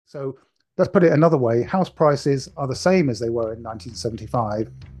So let's put it another way. House prices are the same as they were in 1975.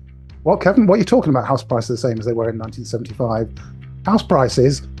 What, Kevin? What are you talking about? House prices are the same as they were in 1975. House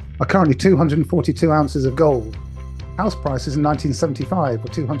prices are currently 242 ounces of gold. House prices in 1975 were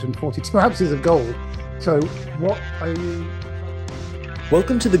 242 ounces of gold. So what are you...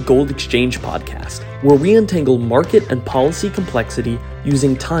 Welcome to the Gold Exchange Podcast, where we untangle market and policy complexity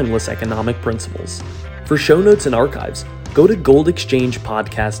using timeless economic principles. For show notes and archives, go to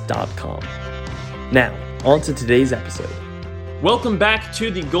goldexchangepodcast.com. Now, on to today's episode. Welcome back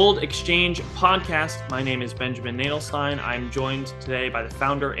to the Gold Exchange Podcast. My name is Benjamin Nadelstein. I'm joined today by the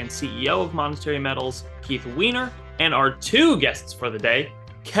founder and CEO of Monetary Metals, Keith Weiner, and our two guests for the day,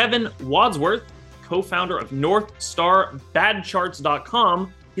 Kevin Wadsworth, co-founder of Northstar,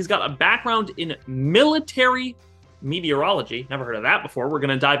 Badcharts.com. He's got a background in military meteorology. Never heard of that before. We're going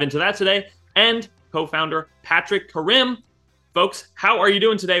to dive into that today. And co-founder Patrick Karim. Folks, how are you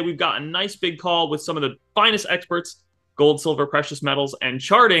doing today? We've got a nice big call with some of the finest experts, gold, silver, precious metals, and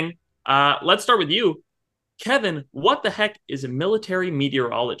charting. Let's start with you. Kevin, what the heck is military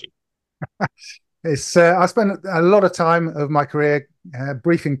meteorology? I spent a lot of time of my career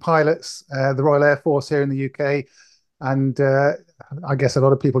briefing pilots, the Royal Air Force here in the UK. And I guess a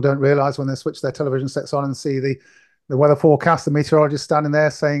lot of people don't realise when they switch their television sets on and see the weather forecast, the meteorologist standing there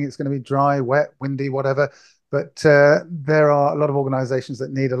saying it's going to be dry, wet, windy, whatever. But there are a lot of organisations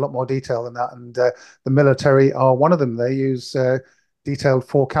that need a lot more detail than that. And the military are one of them. They use detailed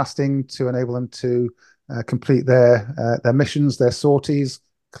forecasting to enable them to complete their missions, their sorties.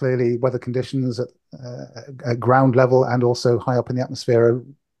 Clearly, weather conditions at ground level and also high up in the atmosphere are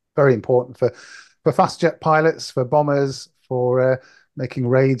very important for fast jet pilots, for bombers, for making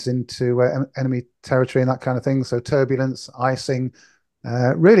raids into enemy territory and that kind of thing. So turbulence, icing,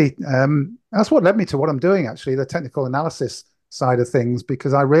 really, that's what led me to what I'm doing, actually, the technical analysis side of things,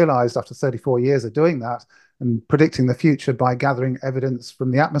 because I realized after 34 years of doing that and predicting the future by gathering evidence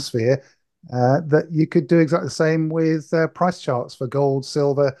from the atmosphere, that you could do exactly the same with price charts for gold,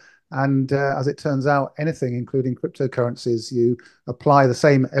 silver, and as it turns out, anything, including cryptocurrencies. You apply the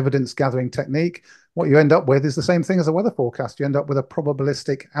same evidence gathering technique. What you end up with is the same thing as a weather forecast. You end up with a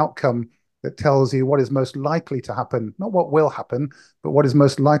probabilistic outcome that tells you what is most likely to happen, not what will happen, but what is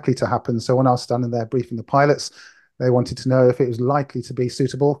most likely to happen. So when I was standing there briefing the pilots, they wanted to know if it was likely to be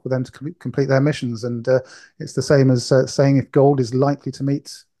suitable for them to complete their missions. And it's the same as saying if gold is likely to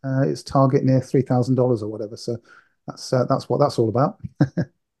meet its target near $3,000 or whatever. So that's what that's all about.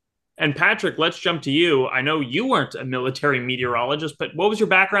 And Patrick, let's jump to you. I know you weren't a military meteorologist, but what was your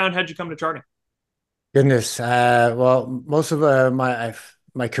background? How'd you come to charting? Goodness. Well, most of my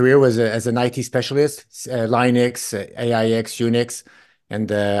career was as an IT specialist, Linux, AIX, Unix,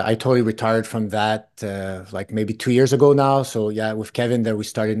 and I totally retired from that like maybe 2 years ago now. So yeah, with Kevin there, we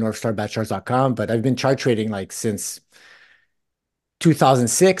started Northstar, Badcharts.com, but I've been chart trading like since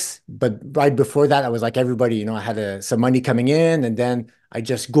 2006. But right before that, I was like everybody, I had some money coming in, and then I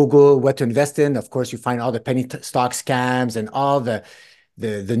just Google what to invest in. Of course, you find all the penny stock scams and all the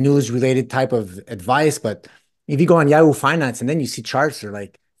news related type of advice. But if you go on Yahoo Finance and then you see charts are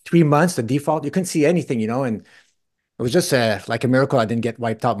like 3 months, the default, you couldn't see anything, and it was just like a miracle I didn't get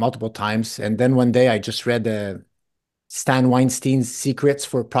wiped out multiple times. And then one day I just read Stan Weinstein's Secrets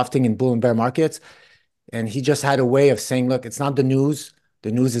for Profiting in Bull and Bear Markets. And he just had a way of saying, look, it's not the news.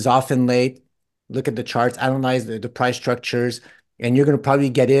 The news is often late. Look at the charts, analyze the price structures, and you're going to probably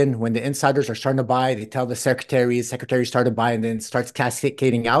get in when the insiders are starting to buy. They tell the secretaries start to buy, and then it starts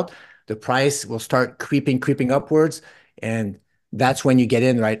cascading out. The price will start creeping upwards, and that's when you get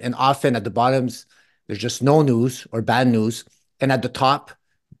in, right? And often at the bottoms, there's just no news or bad news. And at the top,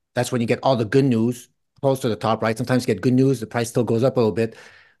 that's when you get all the good news close to the top, right? Sometimes you get good news, the price still goes up a little bit,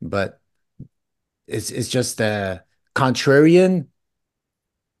 but it's just contrarian.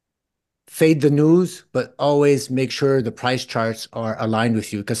 Fade the news, but always make sure the price charts are aligned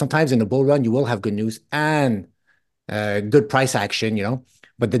with you. Because sometimes in the bull run, you will have good news and good price action,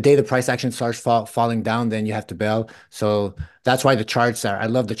 But the day the price action starts falling down, then you have to bail. So that's why I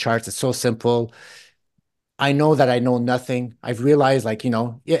love the charts. It's so simple. I know that I know nothing. I've realized, like,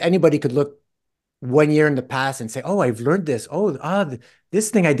 anybody could look 1 year in the past and say, oh, I've learned this. This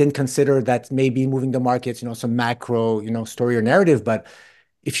thing I didn't consider that may be moving the markets, some macro, story or narrative. But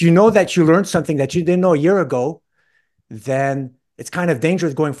if you know that you learned something that you didn't know a year ago, then it's kind of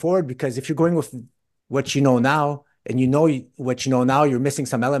dangerous going forward, because if you're going with what you know now and what you know now, you're missing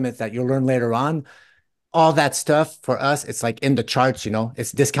some elements that you'll learn later on. All that stuff for us, it's like in the charts,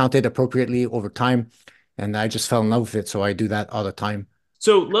 it's discounted appropriately over time. And I just fell in love with it. So I do that all the time.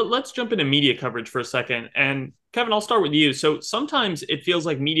 So let's jump into media coverage for a second. And Kevin, I'll start with you. So sometimes it feels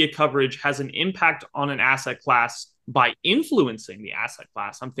like media coverage has an impact on an asset class by influencing the asset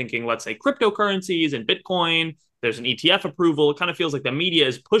class. I'm thinking, let's say, cryptocurrencies and Bitcoin. There's an ETF approval. It kind of feels like the media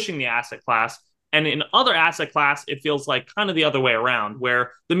is pushing the asset class. And in other asset class, it feels like kind of the other way around,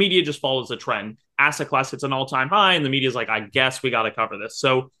 where the media just follows a trend. Asset class hits an all-time high, and the media is like, I guess we got to cover this.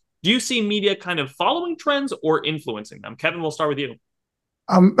 So do you see media kind of following trends or influencing them? Kevin, we'll start with you.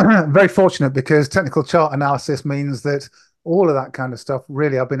 I'm very fortunate because technical chart analysis means that all of that kind of stuff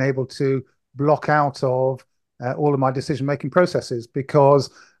really I've been able to block out of all of my decision making processes because,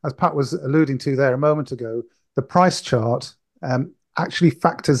 as Pat was alluding to there a moment ago, the price chart actually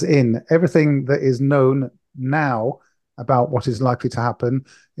factors in everything that is known now about what is likely to happen.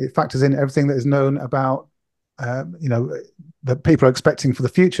 It factors in everything that is known about, you know, that people are expecting for the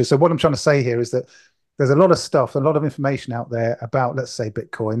future. So what I'm trying to say here is that there's a lot of stuff, a lot of information out there about, let's say,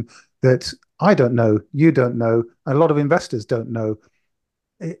 Bitcoin that I don't know, you don't know, and a lot of investors don't know.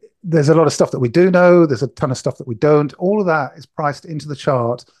 There's a lot of stuff that we do know. There's a ton of stuff that we don't. All of that is priced into the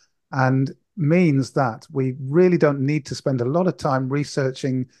chart and means that we really don't need to spend a lot of time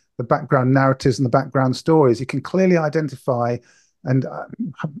researching the background narratives and the background stories. You can clearly identify, and I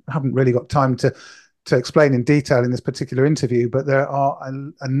haven't really got time to explain in detail in this particular interview, but there are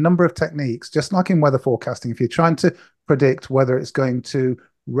a number of techniques, just like in weather forecasting. If you're trying to predict whether it's going to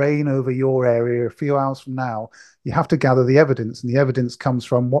rain over your area a few hours from now, you have to gather the evidence. And the evidence comes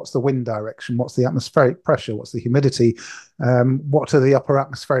from what's the wind direction, what's the atmospheric pressure, what's the humidity, what are the upper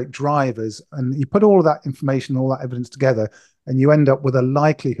atmospheric drivers. And you put all of that information, all that evidence together, and you end up with a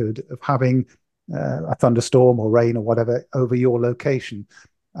likelihood of having a thunderstorm or rain or whatever over your location.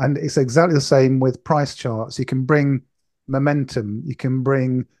 And it's exactly the same with price charts. You can bring momentum, you can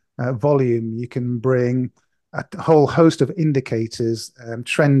bring volume, you can bring a whole host of indicators,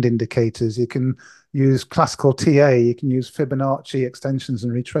 trend indicators. You can use classical TA, you can use Fibonacci extensions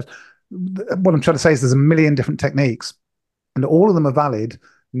and retrace. What I'm trying to say is there's a million different techniques, and all of them are valid.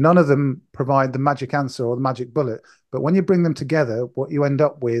 None of them provide the magic answer or the magic bullet. But when you bring them together, what you end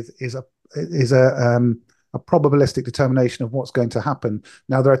up with is a probabilistic determination of what's going to happen.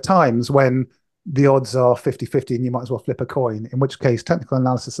 Now, there are times when the odds are 50-50 and you might as well flip a coin, in which case technical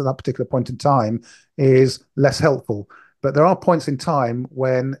analysis at that particular point in time is less helpful. But there are points in time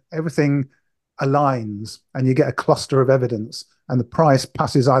when everything aligns and you get a cluster of evidence and the price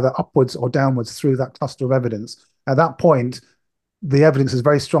passes either upwards or downwards through that cluster of evidence. At that point, the evidence is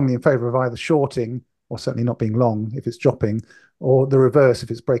very strongly in favor of either shorting or certainly not being long if it's dropping, or the reverse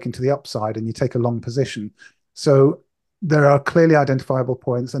if it's breaking to the upside and you take a long position. So there are clearly identifiable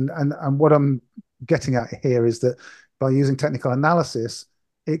points. And what I'm getting at here is that by using technical analysis,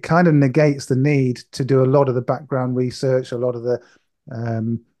 it kind of negates the need to do a lot of the background research, a lot of the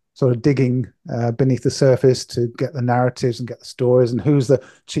sort of digging beneath the surface to get the narratives and get the stories and who's the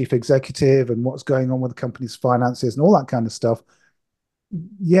chief executive and what's going on with the company's finances and all that kind of stuff.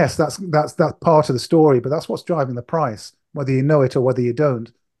 Yes, that's part of the story, but that's what's driving the price, whether you know it or whether you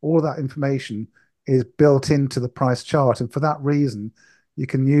don't. All of that information is built into the price chart, and for that reason, you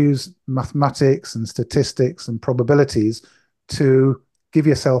can use mathematics and statistics and probabilities to give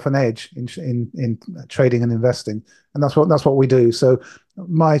yourself an edge in trading and investing, and that's what we do. So,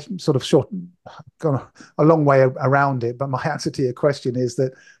 my sort of short, gone a long way around it, but my answer to your question is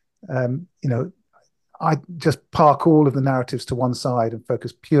that you know, I just park all of the narratives to one side and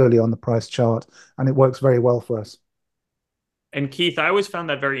focus purely on the price chart, and it works very well for us. And Keith, I always found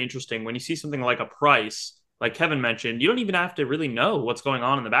that very interesting. When you see something like a price, like Kevin mentioned, you don't even have to really know what's going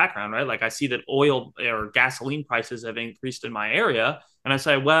on in the background, right? Like I see that oil or gasoline prices have increased in my area. And I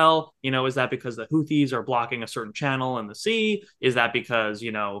say, well, is that because the Houthis are blocking a certain channel in the sea? Is that because,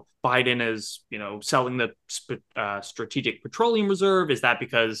 Biden is, selling the strategic petroleum reserve? Is that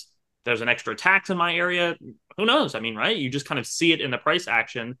because there's an extra tax in my area? Who knows? I mean, right? You just kind of see it in the price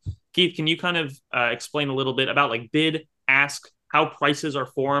action. Keith, can you kind of explain a little bit about like bid, ask, how prices are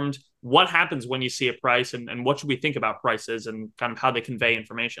formed, what happens when you see a price, and what should we think about prices and kind of how they convey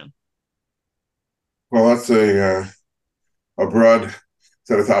information? Well, that's a broad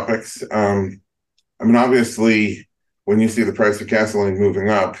set of topics. I mean, obviously, when you see the price of gasoline moving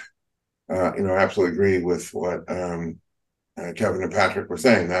up, I absolutely agree with what Kevin and Patrick were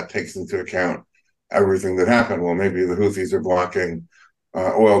saying. That takes into account everything that happened. Well, maybe the Houthis are blocking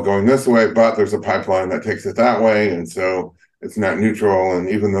oil going this way, but there's a pipeline that takes it that way, and so it's not neutral. And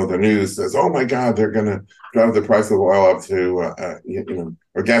even though the news says, "Oh my God, they're going to drive the price of oil up to,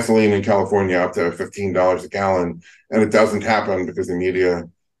 or gasoline in California up to $15 a gallon," and it doesn't happen because the media,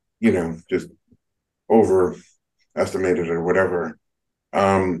 just overestimated it or whatever.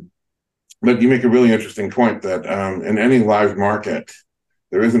 But you make a really interesting point that in any live market,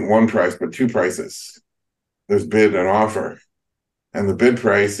 there isn't one price, but two prices. There's bid and offer. And the bid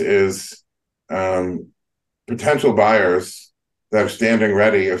price is potential buyers that are standing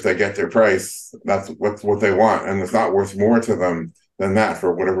ready if they get their price. That's what they want. And it's not worth more to them than that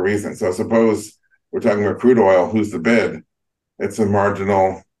for whatever reason. So suppose we're talking about crude oil, who's the bid? It's a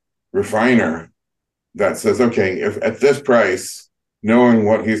marginal refiner that says, okay, if at this price, knowing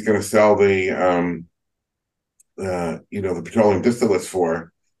what he's going to sell the petroleum distillates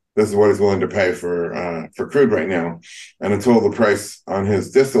for, this is what he's willing to pay for crude right now. And until the price on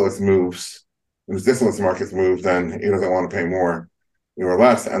his distillates moves, when his distillates markets move, then he doesn't want to pay more or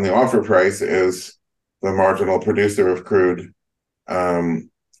less. And the offer price is the marginal producer of crude,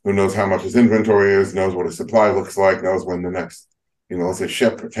 who knows how much his inventory is, knows what his supply looks like, knows when the next, let's say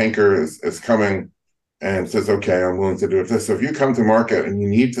ship or tanker is coming, and says, okay, I'm willing to do it this. So if you come to market and you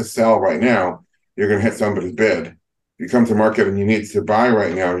need to sell right now, you're going to hit somebody's bid. If you come to market and you need to buy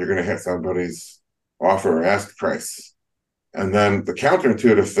right now, you're going to hit somebody's offer or ask price. And then the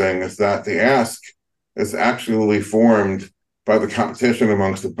counterintuitive thing is that the ask is actually formed by the competition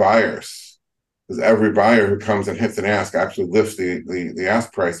amongst the buyers. Because every buyer who comes and hits an ask actually lifts the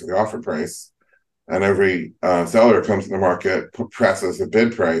ask price or the offer price. And every seller who comes to the market presses a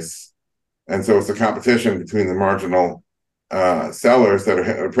bid price. And so it's a competition between the marginal sellers that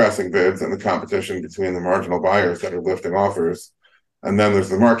are pressing bids and the competition between the marginal buyers that are lifting offers. And then there's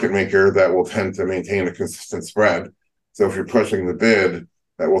the market maker that will tend to maintain a consistent spread. So if you're pushing the bid,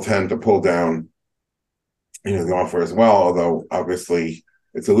 that will tend to pull down, the offer as well. Although obviously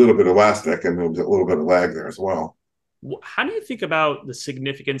it's a little bit elastic and there's a little bit of lag there as well. How do you think about the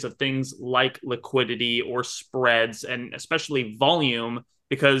significance of things like liquidity or spreads, and especially volume?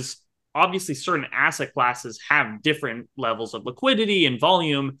 Because obviously certain asset classes have different levels of liquidity and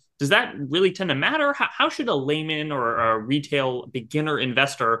volume. Does that really tend to matter? How should a layman or a retail beginner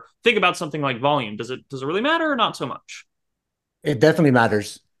investor think about something like volume? Does it really matter or not so much? It definitely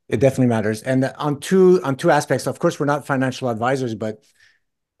matters. It definitely matters. And on two aspects, of course, we're not financial advisors, but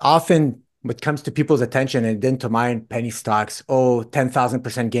often what comes to people's attention and then to mine, penny stocks,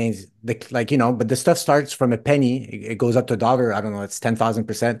 10,000% gains. But the stuff starts from a penny. It goes up to $1. I don't know, it's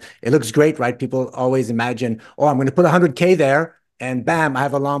 10,000%. It looks great, right? People always imagine, I'm going to put 100K there and bam, I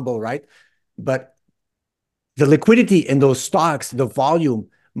have a Lambo, right? But the liquidity in those stocks, the volume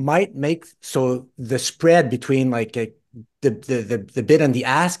might make so the spread between the bid and the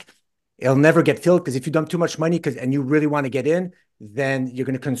ask, it'll never get filled, because if you dump too much money and you really want to get in, then you're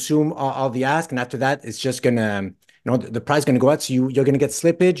going to consume all the ask. And after that, it's just going to, the price is going to go out. So you're going to get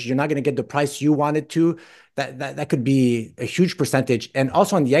slippage. You're not going to get the price you wanted to. That could be a huge percentage. And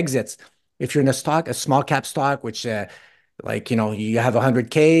also on the exits, if you're in a small cap stock, which you have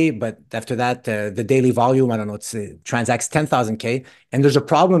 100K, but after that, the daily volume, I don't know, transacts 10,000K, and there's a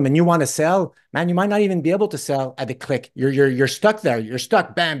problem and you want to sell, man, you might not even be able to sell at a click. You're stuck there. You're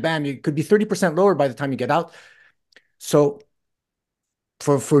stuck. Bam, bam. You could be 30% lower by the time you get out. So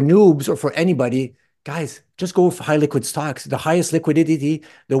for noobs or for anybody, guys, just go for high liquid stocks, the highest liquidity,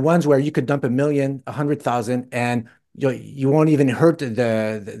 the ones where you could dump 1 million, 100,000, and you won't even hurt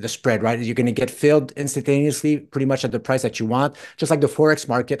the spread, right? You're going to get filled instantaneously, pretty much at the price that you want. Just like the Forex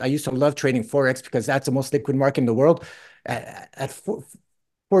market. I used to love trading Forex because that's the most liquid market in the world. At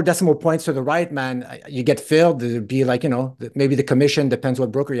four decimal points to the right, man, you get filled. It'd be maybe the commission, depends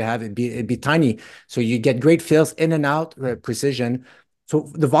what broker you have, it'd be tiny. So you get great fills in and out, precision. So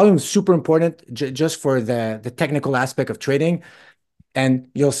the volume is super important just for the technical aspect of trading. And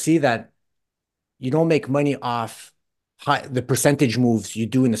you'll see that you don't make money off the percentage moves you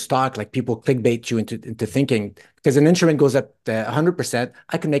do in the stock, like people clickbait you into thinking, because an instrument goes up 100%,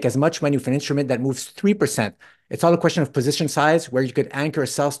 I can make as much money with an instrument that moves 3%. It's all a question of position size, where you could anchor a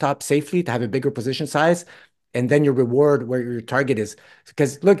sell stop safely to have a bigger position size, and then your reward where your target is.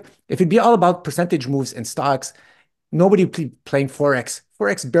 Because look, if it'd be all about percentage moves in stocks, nobody playing Forex.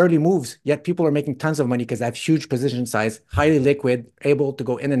 Forex barely moves, yet people are making tons of money because they have huge position size, highly liquid, able to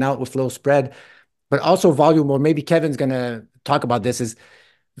go in and out with low spread. But also volume, or maybe Kevin's going to talk about this, is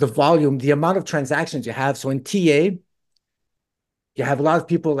the volume, the amount of transactions you have. So in TA, you have a lot of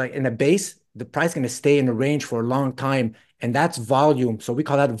people like in a base, the price is going to stay in a range for a long time. And that's volume. So we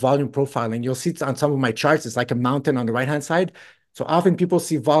call that volume profiling. You'll see it on some of my charts. It's like a mountain on the right-hand side. So often people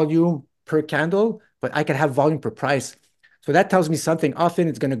see volume per candle, but I can have volume per price. So that tells me something. Often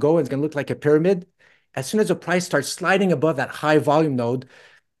it's going to go and it's going to look like a pyramid. As soon as the price starts sliding above that high volume node,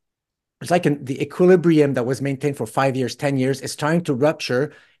 it's like the equilibrium that was maintained for 5 years, 10 years, is trying to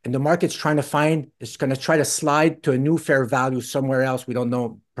rupture, and the market's it's going to try to slide to a new fair value somewhere else. We don't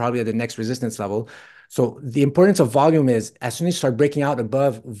know, probably at the next resistance level. So the importance of volume is as soon as you start breaking out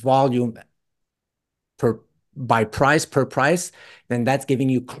above volume per by price per price, then that's giving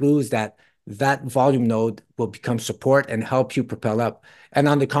you clues that that volume node will become support and help you propel up. And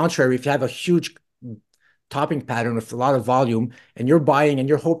on the contrary, if you have a huge topping pattern with a lot of volume and you're buying and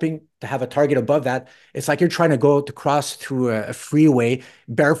you're hoping to have a target above that, it's like you're trying to go to cross through a freeway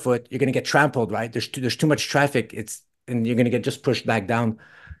barefoot. You're going to get trampled, right? There's too much traffic. And you're going to get just pushed back down.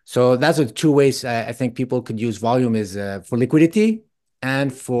 So that's the two ways I think people could use volume is for liquidity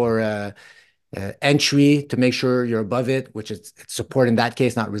and for entry to make sure you're above it, which is it's support in that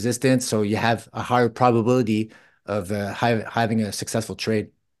case, not resistance. So you have a higher probability of having a successful trade.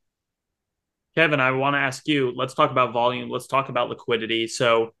 Kevin, I want to ask you, let's talk about volume. Let's talk about liquidity.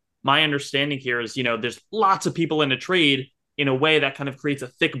 So my understanding here is, there's lots of people in a trade in a way that kind of creates a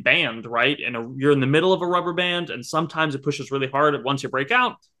thick band, right? And you're in the middle of a rubber band, and sometimes it pushes really hard. Once you break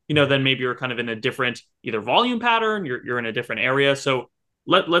out, then maybe you're kind of in a different either volume pattern, you're in a different area. So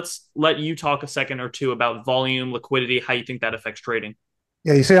let's let you talk a second or two about volume, liquidity, how you think that affects trading.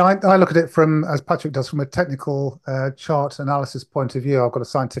 Yeah, you see, I look at it from, as Patrick does, from a technical chart analysis point of view. I've got a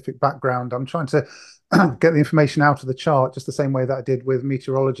scientific background. I'm trying to get the information out of the chart just the same way that I did with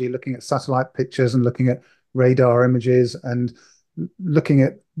meteorology, looking at satellite pictures and looking at radar images and looking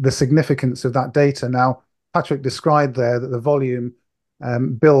at the significance of that data. Now, Patrick described there that the volume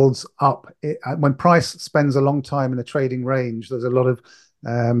builds up. When price spends a long time in a trading range, there's a lot of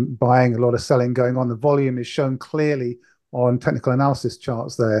buying, a lot of selling going on. The volume is shown clearly on technical analysis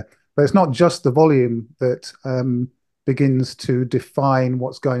charts there. But it's not just the volume that begins to define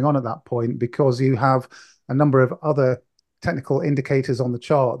what's going on at that point, because you have a number of other technical indicators on the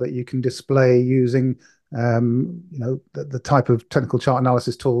chart that you can display using the type of technical chart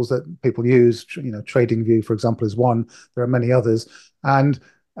analysis tools that people use. TradingView, for example, is one. There are many others. And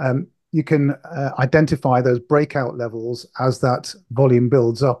you can identify those breakout levels as that volume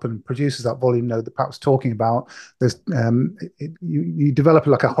builds up and produces that volume node that Pat was talking about. There's you develop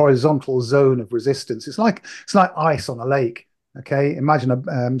like a horizontal zone of resistance. It's like ice on a lake. Okay,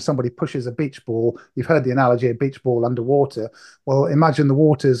 imagine somebody pushes a beach ball. You've heard the analogy, a beach ball underwater. Well, imagine the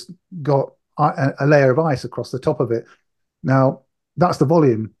water's got a layer of ice across the top of it. Now, that's the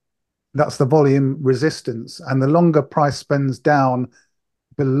volume. That's the volume resistance. And the longer price spends down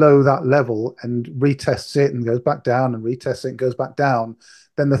below that level and retests it and goes back down and retests it and goes back down,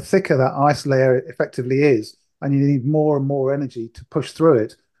 then the thicker that ice layer effectively is, and you need more and more energy to push through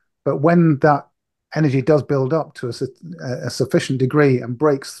it. But when that energy does build up to a sufficient degree and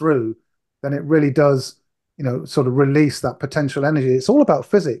breaks through, then it really does, sort of release that potential energy. It's all about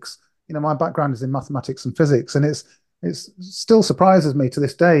physics. My background is in mathematics and physics, and it still surprises me to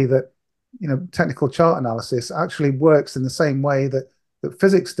this day that, technical chart analysis actually works in the same way that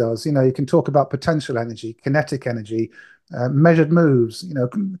physics does. You can talk about potential energy, kinetic energy, measured moves.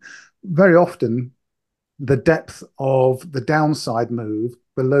 Very often the depth of the downside move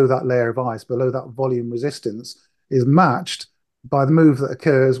below that layer of ice, below that volume resistance, is matched by the move that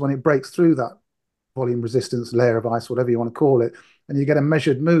occurs when it breaks through that volume resistance layer of ice, whatever you want to call it, and you get a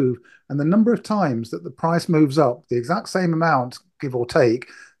measured move. And the number of times that the price moves up the exact same amount, give or take,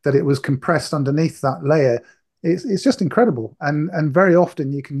 that it was compressed underneath that layer, it's just incredible. And very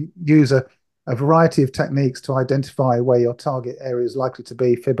often you can use a variety of techniques to identify where your target area is likely to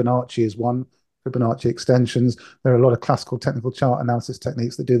be. Fibonacci is one, Fibonacci extensions. There are a lot of classical technical chart analysis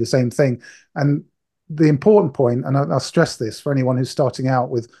techniques that do the same thing. And the important point, and I'll stress this for anyone who's starting out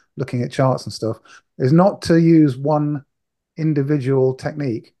with looking at charts and stuff, is not to use one individual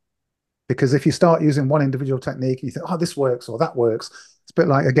technique. Because if you start using one individual technique and you think, oh, this works or that works, it's a bit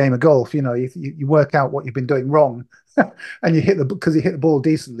like a game of golf. You work out what you've been doing wrong and you hit the ball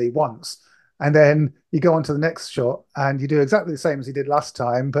decently once. And then you go on to the next shot and you do exactly the same as you did last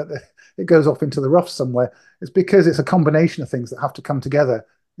time, but it goes off into the rough somewhere. It's because it's a combination of things that have to come together.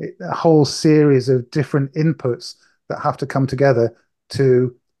 A whole series of different inputs that have to come together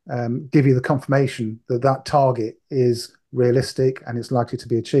to give you the confirmation that that target is realistic and it's likely to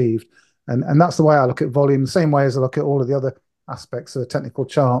be achieved. And that's the way I look at volume, the same way as I look at all of the other aspects of a technical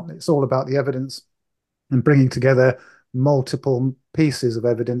chart. It's all about the evidence and bringing together multiple pieces of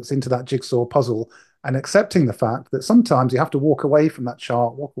evidence into that jigsaw puzzle, and accepting the fact that sometimes you have to walk away from that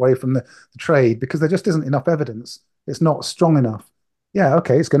chart, walk away from the trade, because there just isn't enough evidence. It's not strong enough. Yeah,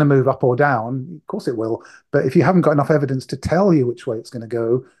 okay, it's going to move up or down. Of course it will. But if you haven't got enough evidence to tell you which way it's going to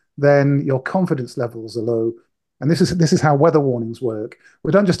go, then your confidence levels are low. And this is how weather warnings work.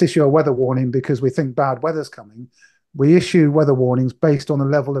 We don't just issue a weather warning because we think bad weather's coming. We issue weather warnings based on the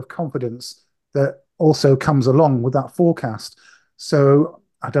level of confidence that also comes along with that forecast. So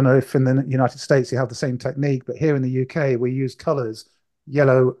I don't know if in the United States you have the same technique, but here in the UK we use colors: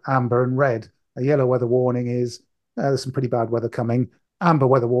 yellow, amber, and red. A yellow weather warning is there's some pretty bad weather coming. Amber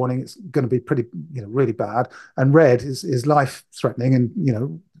weather warning, it's going to be pretty, really bad. And red is life threatening,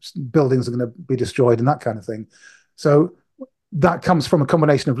 and buildings are going to be destroyed and that kind of thing. So that comes from a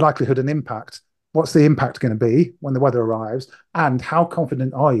combination of likelihood and impact. What's the impact going to be when the weather arrives, and how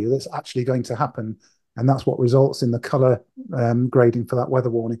confident are you that's actually going to happen? And that's what results in the color grading for that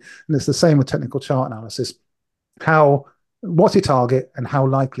weather warning. And it's the same with technical chart analysis. What's your target, and how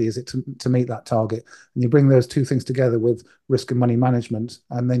likely is it to meet that target? And you bring those two things together with risk and money management,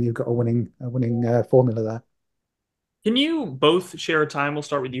 and then you've got a winning formula there. Can you both share a time? We'll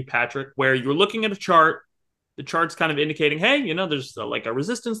start with you, Patrick, where you're looking at a chart. The chart's kind of indicating, hey, there's like a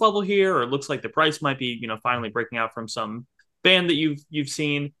resistance level here, or it looks like the price might be, finally breaking out from some band that you've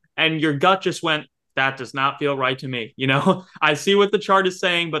seen, and your gut just went, that does not feel right to me. I see what the chart is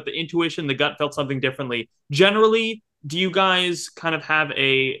saying, but the intuition, the gut felt something differently. Generally, do you guys kind of have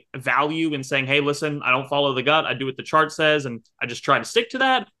a value in saying, hey, listen, I don't follow the gut, I do what the chart says, and I just try to stick to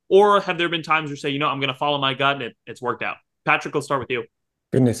that? Or have there been times where you say, I'm going to follow my gut and it's worked out? Patrick, let's start with you.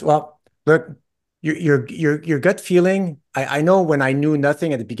 Goodness. Well, look, your gut feeling, I know when I knew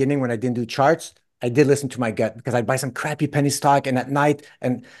nothing at the beginning, when I didn't do charts, I did listen to my gut, because I'd buy some crappy penny stock, and at night,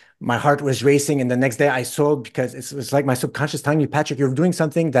 and my heart was racing, and the next day I sold, because it was like my subconscious telling me, Patrick, you're doing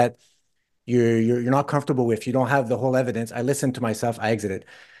something that you're not comfortable with. You don't have the whole evidence. I listened to myself. I exited.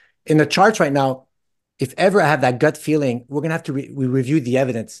 In the charts right now, if ever I have that gut feeling, we're gonna have to we review the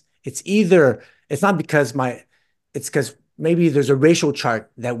evidence. It's not because it's because maybe there's a ratio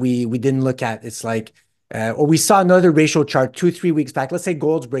chart that we didn't look at. It's like, or we saw another ratio chart 2-3 weeks back. Let's say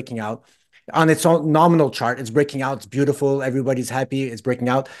gold's breaking out on its own nominal chart. It's breaking out. It's beautiful. Everybody's happy. It's breaking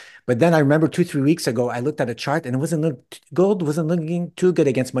out. But then I remember 2-3 weeks ago, I looked at a chart, and gold wasn't looking too good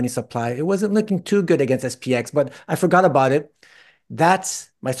against money supply. It wasn't looking too good against SPX, but I forgot about it.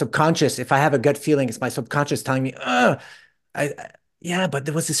 That's my subconscious. If I have a gut feeling, it's my subconscious telling me, yeah, but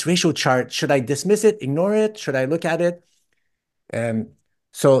there was this ratio chart. Should I dismiss it, ignore it? Should I look at it?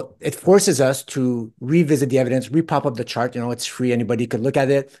 So it forces us to revisit the evidence, repop up the chart. It's free. Anybody could look at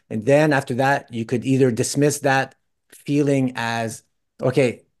it. And then after that, you could either dismiss that feeling as,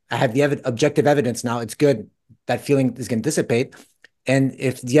 okay, I have the objective evidence now. It's good. That feeling is going to dissipate. And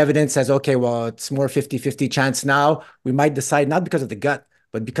if the evidence says, okay, well, it's more 50-50 chance now, we might decide, not because of the gut,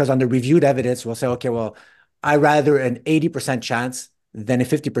 but because on the reviewed evidence, we'll say, okay, well, I rather an 80% chance than a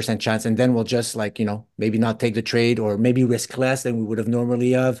 50% chance. And then we'll just maybe not take the trade, or maybe risk less than we would have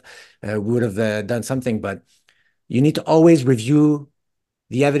normally have. We would have done something, but you need to always review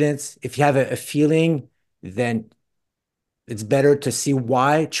the evidence. If you have a feeling, then it's better to see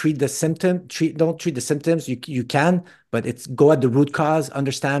why. Don't treat the symptoms. You can, but go at the root cause,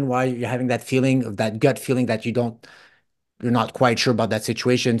 understand why you're having that feeling, of that gut feeling that you're not quite sure about that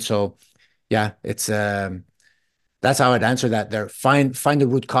situation. So yeah, that's how I'd answer that there. Find the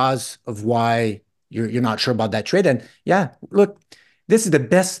root cause of why you're not sure about that trade. And yeah, look, this is the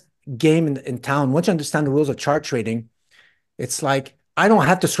best game in town. Once you understand the rules of chart trading, it's like, I don't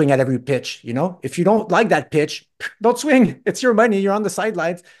have to swing at every pitch. If you don't like that pitch, don't swing. It's your money. You're on the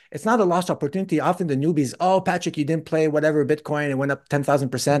sidelines. It's not a lost opportunity. Often the newbies, oh, Patrick, you didn't play whatever Bitcoin. It went up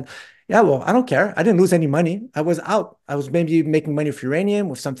 10,000%. Yeah, well, I don't care. I didn't lose any money. I was out. I was maybe making money with uranium,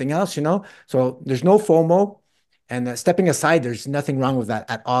 with something else, So there's no FOMO. And stepping aside, there's nothing wrong with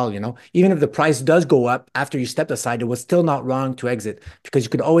that at all. Even if the price does go up after you stepped aside, it was still not wrong to exit, because you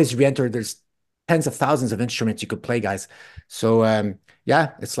could always re-enter. There's tens of thousands of instruments you could play, guys. So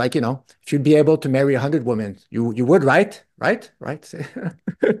yeah, it's like, if you'd be able to marry 100 women, you would, right? Right?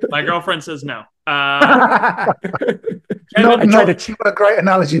 My girlfriend says no. Kevin, not a great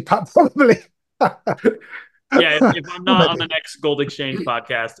analogy, Pat, probably. Yeah, if I'm not on the next Gold Exchange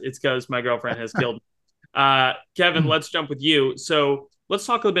podcast, it's because my girlfriend has killed me. Kevin, let's jump with you. So let's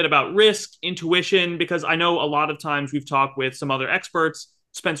talk a little bit about risk, intuition, because I know a lot of times we've talked with some other experts.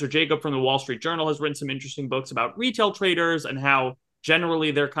 Spencer Jacob from the Wall Street Journal has written some interesting books about retail traders and how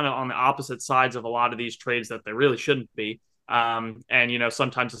generally they're kind of on the opposite sides of a lot of these trades that they really shouldn't be. And,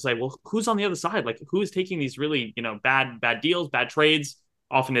 sometimes they'll say, well, who's on the other side? Like, who is taking these really, bad deals, bad trades?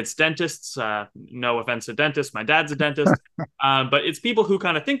 Often it's dentists. No offense to dentists. My dad's a dentist. But it's people who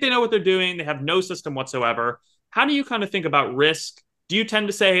kind of think they know what they're doing. They have no system whatsoever. How do you kind of think about risk? Do you tend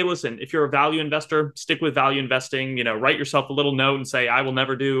to say, hey, listen, if you're a value investor, stick with value investing, write yourself a little note and say, I will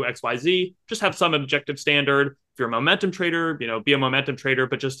never do X, Y, Z. Just have some objective standard. If you're a momentum trader, be a momentum trader,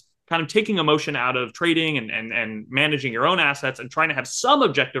 but just kind of taking emotion out of trading and managing your own assets and trying to have some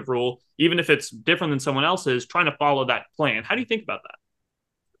objective rule, even if it's different than someone else's, trying to follow that plan. How do you think about that?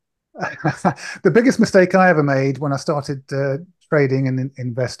 The biggest mistake I ever made when I started trading and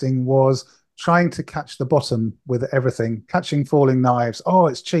investing was trying to catch the bottom with everything, catching falling knives. Oh,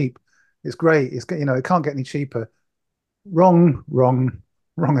 it's cheap. It's great. It can't get any cheaper. Wrong, wrong,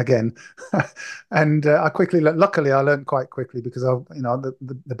 wrong again. And I luckily, I learned quite quickly because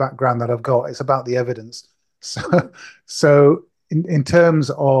the background that I've got, it's about the evidence. So, so in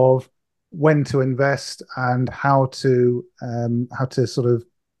terms of when to invest and how to sort of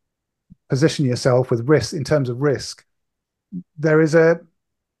position yourself with risk in terms of risk, there is a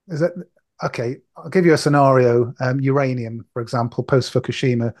okay. I'll give you a scenario. Uranium, for example, post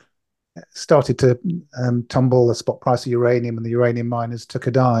Fukushima started to tumble. The spot price of uranium and the uranium miners took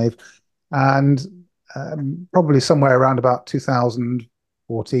a dive, and probably somewhere around about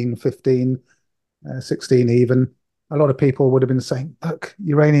 2014, 15, 16 even, a lot of people would have been saying, look,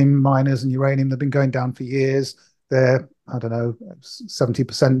 uranium miners and uranium, they've been going down for years. They're, I don't know,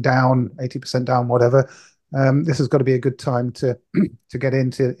 70% down, 80% down, whatever. This has got to be a good time to get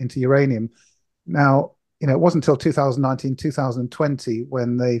into uranium. Now, it wasn't until 2019, 2020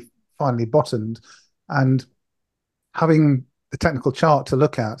 when they finally bottomed. And having the technical chart to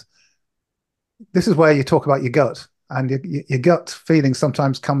look at, this is where you talk about your gut. And your gut feeling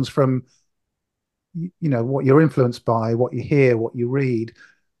sometimes comes from what you're influenced by, what you hear, what you read,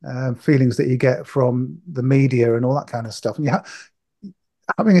 feelings that you get from the media and all that kind of stuff. And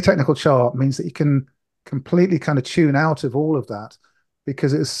having a technical chart means that you can completely kind of tune out of all of that,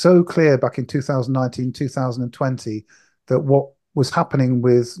 because it was so clear back in 2019, 2020 that what was happening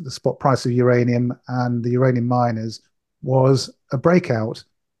with the spot price of uranium and the uranium miners was a breakout.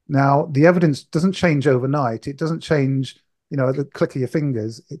 Now, the evidence doesn't change overnight. It doesn't change, at the click of your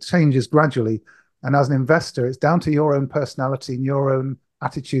fingers. It changes gradually. And as an investor, it's down to your own personality and your own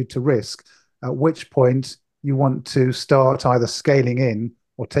attitude to risk, at which point you want to start either scaling in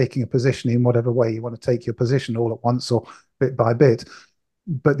or taking a position in whatever way you want to take your position, all at once or bit by bit.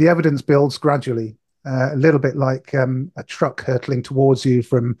 But the evidence builds gradually, a little bit like a truck hurtling towards you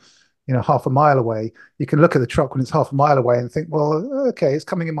from half a mile away. You can look at the truck when it's half a mile away and think, well, okay, it's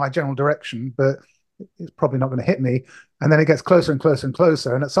coming in my general direction, but it's probably not going to hit me. And then it gets closer and closer and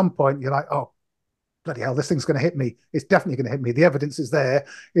closer. And at some point you're like, oh, bloody hell, this thing's going to hit me. It's definitely going to hit me. The evidence is there.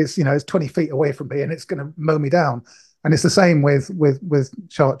 It's 20 feet away from me and it's going to mow me down. And it's the same with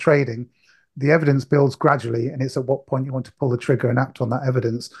chart trading. The evidence builds gradually, and it's at what point you want to pull the trigger and act on that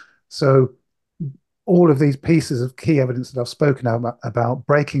evidence. So all of these pieces of key evidence that I've spoken about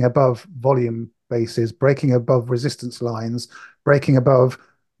breaking above volume bases, breaking above resistance lines, breaking above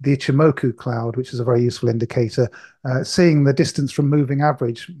the Ichimoku cloud, which is a very useful indicator, seeing the distance from moving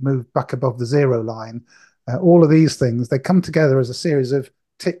average move back above the zero line. All of these things, they come together as a series of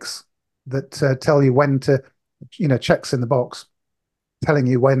ticks that tell you when to, checks in the box, telling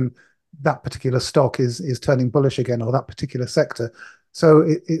you when that particular stock is turning bullish again, or that particular sector. So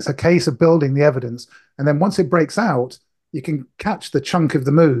it's a case of building the evidence. And then once it breaks out, you can catch the chunk of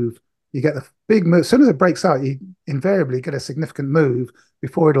the move. You get the big move. As soon as it breaks out, you invariably get a significant move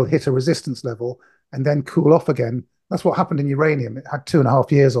before it'll hit a resistance level and then cool off again. That's what happened in uranium. It had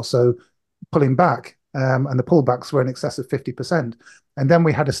 2.5 years or so pulling back, and the pullbacks were in excess of 50%. And then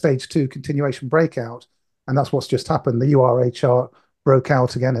we had a stage 2 continuation breakout, and that's what's just happened. The URA chart broke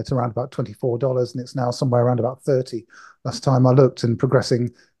out again at around about $24, and it's now somewhere around about 30 last time I looked, and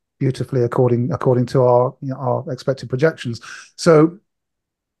progressing beautifully according to our expected projections. So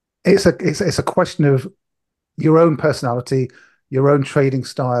it's a question of your own personality, your own trading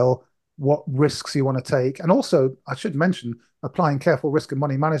style, what risks you want to take, and also I should mention applying careful risk and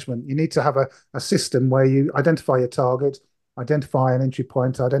money management. You need to have a system where you identify your target, identify an entry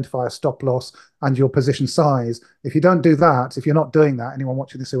point, identify a stop loss, and your position size. If you don't do that, if you're not doing that, anyone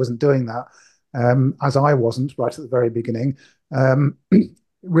watching this who isn't doing that, as I wasn't right at the very beginning,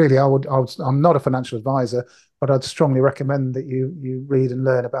 really, I'm not a financial advisor, but I'd strongly recommend that you read and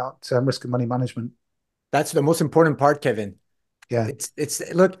learn about risk and money management. That's the most important part, Kevin. Yeah.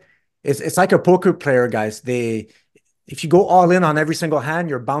 Look, it's like a poker player, guys. If you go all in on every single hand,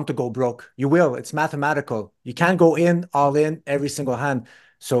 you're bound to go broke. You will. It's mathematical. You can't go in all in every single hand.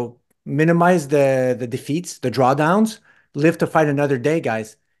 So minimize the defeats, the drawdowns, live to fight another day,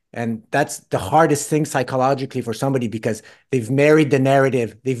 guys. And that's the hardest thing psychologically for somebody, because they've married the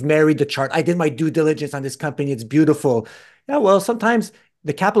narrative. They've married the chart. I did my due diligence on this company. It's beautiful. Yeah, well, sometimes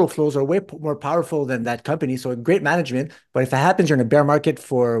the capital flows are way more powerful than that company. So great management. But if it happens, you're in a bear market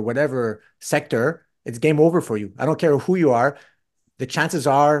for whatever sector, it's game over for you. I don't care who you are. The chances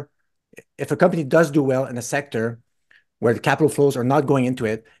are, if a company does do well in a sector where the capital flows are not going into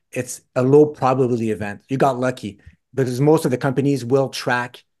it, it's a low probability event. You got lucky, because most of the companies will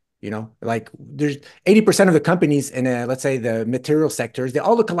track Like there's 80% of the companies in let's say the material sectors, they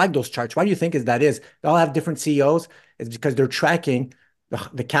all look alike, those charts. Why do you think that is? They all have different CEOs. It's because they're tracking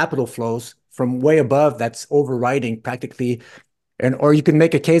the capital flows from way above that's overriding practically. And or you can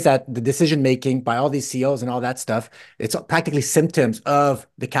make a case that the decision making by all these CEOs and all that stuff, it's practically symptoms of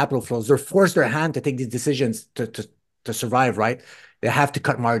the capital flows. They're forced their hand to take these decisions to survive, right? They have to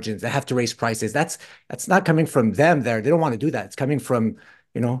cut margins, they have to raise prices. That's not coming from them there. They don't want to do that. It's coming from,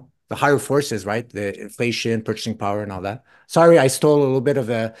 the higher forces, right? The inflation, purchasing power, and all that. Sorry, I stole a little bit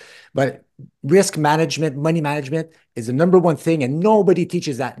of but risk management, money management is the number one thing, and nobody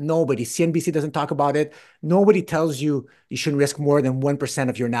teaches that. Nobody. CNBC doesn't talk about it. Nobody tells you shouldn't risk more than 1%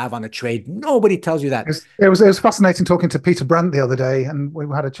 of your NAV on a trade. Nobody tells you that. It was fascinating talking to Peter Brandt the other day, and we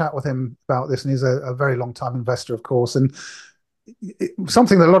had a chat with him about this. And he's a very long time investor, of course. And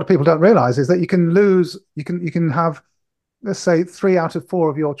something that a lot of people don't realize is that you can lose. You can have, let's say, 3 out of 4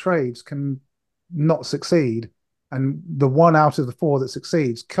 of your trades can not succeed, and the 1 out of the 4 that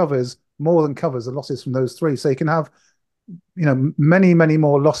succeeds more than covers the losses from those 3. So you can have, many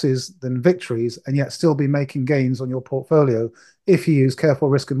more losses than victories, and yet still be making gains on your portfolio if you use careful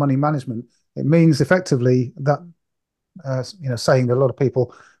risk and money management. It means effectively that, saying that a lot of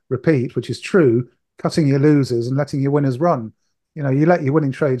people repeat, which is true, cutting your losers and letting your winners run. You let your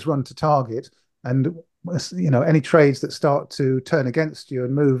winning trades run to target, and any trades that start to turn against you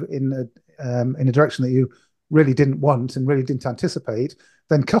and move in a direction that you really didn't want and really didn't anticipate,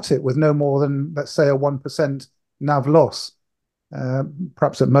 then cut it with no more than, let's say, a 1% NAV loss,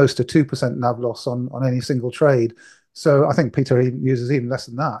 perhaps at most a 2% NAV loss on any single trade. So I think Peter uses even less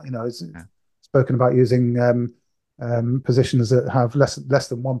than that. He's spoken about using positions that have less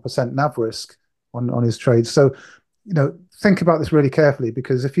than 1% NAV risk on his trades. So think about this really carefully,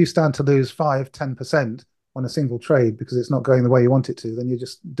 because if you stand to lose 5-10% on a single trade because it's not going the way you want it to, then you're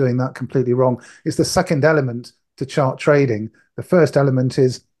just doing that completely wrong. It's the second element to chart trading. The first element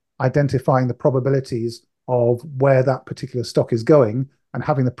is identifying the probabilities of where that particular stock is going and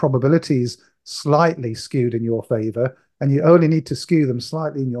having the probabilities slightly skewed in your favor. And you only need to skew them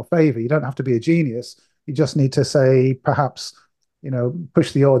slightly in your favor. You don't have to be a genius. You just need to say, perhaps,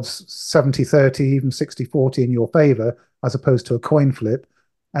 push the odds 70-30, even 60-40 in your favor, as opposed to a coin flip.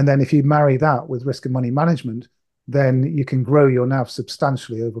 And then if you marry that with risk and money management, then you can grow your NAV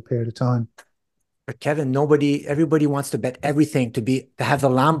substantially over a period of time. But Kevin, everybody wants to bet everything to have the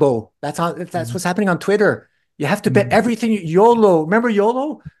Lambo. That's what's happening on Twitter. You have to bet everything. YOLO. Remember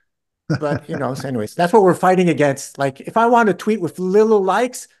YOLO? But, so anyways, that's what we're fighting against. Like, if I want to tweet with little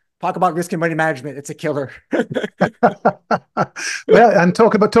likes, talk about risk and money management, it's a killer. Well, and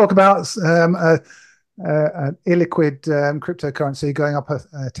talk about illiquid cryptocurrency going up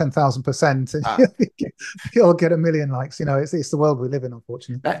 10,000%, and you'll get 1 million likes. It's the world we live in,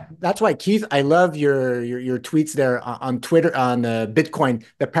 unfortunately. That's why, Keith, I love your tweets there on Twitter on Bitcoin.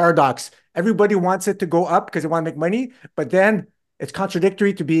 The paradox: everybody wants it to go up because they want to make money, but then it's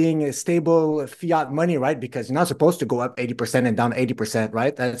contradictory to being a stable fiat money, right? Because you're not supposed to go up 80% and down 80%,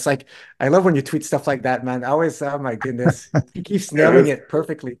 right? That's like, I love when you tweet stuff like that, man. I always, oh my goodness, he keeps nailing it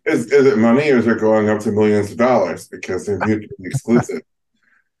perfectly. Is it money, or is it going up to millions of dollars because they're mutually exclusive?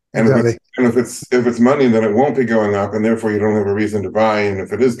 And exactly. if it's money, then it won't be going up, and therefore you don't have a reason to buy. And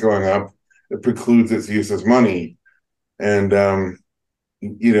if it is going up, it precludes its use as money. And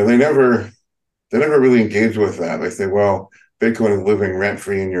they never really engage with that. They say, well, Bitcoin is living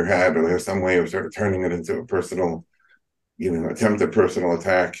rent-free in your head, or there's some way of sort of turning it into a personal, attempted personal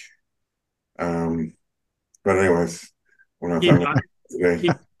attack. But anyways, we're not talking about it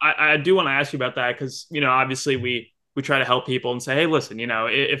today. I do want to ask you about that, because, obviously we try to help people and say, hey, listen,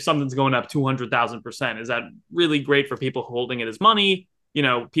 if something's going up 200,000%, is that really great for people holding it as money?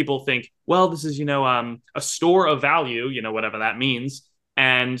 People think, well, this is, a store of value, whatever that means.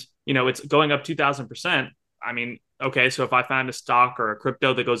 And, it's going up 2,000%. I mean, okay, so if I find a stock or a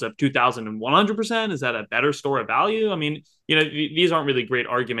crypto that goes up 2,100%, is that a better store of value? I mean, these aren't really great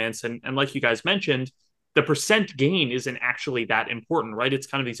arguments. And like you guys mentioned, the percent gain isn't actually that important, right? It's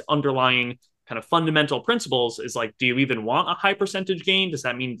kind of these underlying kind of fundamental principles is like, do you even want a high percentage gain? Does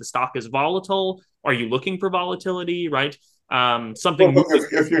that mean the stock is volatile? Are you looking for volatility, right? Something. Well,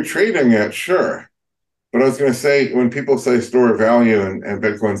 if you're trading it, sure. But I was going to say, when people say store of value and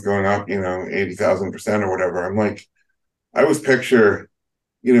Bitcoin's going up, 80,000% or whatever, I'm like, I always picture,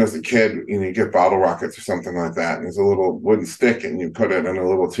 as a kid, you get bottle rockets or something like that, and there's a little wooden stick, and you put it in a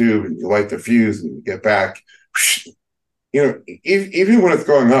little tube, and you light the fuse, and you get back. Even when it's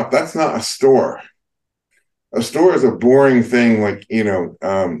going up, that's not a store. A store is a boring thing, like,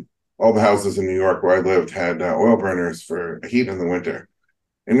 all the houses in New York where I lived had oil burners for heat in the winter.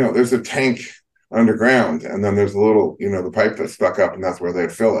 And there's a tank underground, and then there's a little, the pipe that's stuck up, and that's where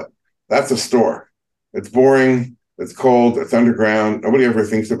they'd fill it. That's a store. It's boring. It's cold. It's underground. Nobody ever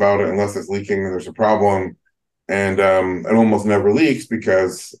thinks about it unless it's leaking and there's a problem. And it almost never leaks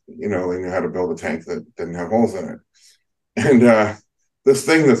because, they knew how to build a tank that didn't have holes in it. And this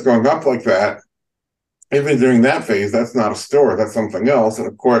thing that's going up like that, even during that phase, that's not a store. That's something else. And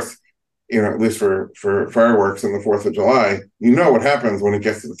of course, at least for fireworks on the 4th of July, what happens when it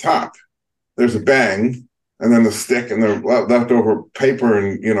gets to the top. There's a bang, and then the stick and the leftover paper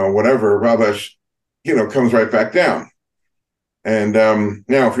and, whatever rubbish, comes right back down. And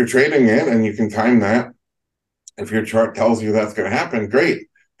now if you're trading in and you can time that, if your chart tells you that's going to happen, great,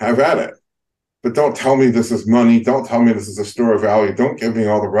 have at it. But don't tell me this is money. Don't tell me this is a store of value. Don't give me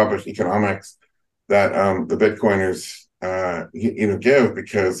all the rubbish economics that the Bitcoiners, give,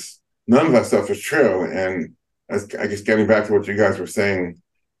 because none of that stuff is true. And I guess getting back to what you guys were saying,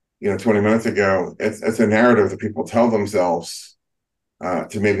 20 minutes ago, it's a narrative that people tell themselves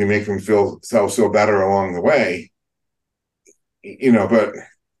to maybe make themselves feel better along the way. But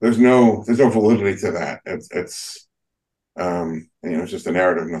there's no validity to that. It's just a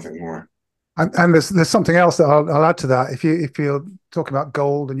narrative, nothing more. And there's something else that I'll add to that. If you're talking about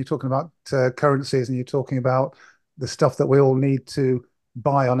gold and you're talking about currencies and you're talking about the stuff that we all need to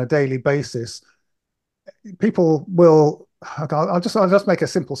buy on a daily basis, people will. I'll just make a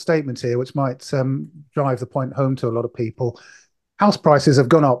simple statement here, which might drive the point home to a lot of people. House prices have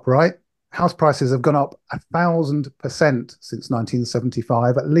gone up, right? House prices have gone up 1,000% since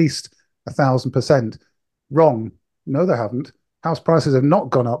 1975, at least 1,000%. Wrong. No, they haven't. House prices have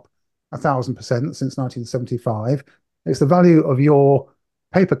not gone up 1,000% since 1975. It's the value of your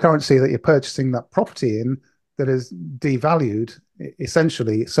paper currency that you're purchasing that property in that is devalued,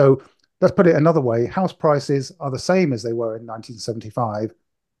 essentially. So let's put it another way. House prices are the same as they were in 1975.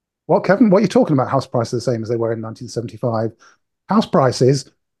 What, Kevin? What are you talking about? House prices are the same as they were in 1975. House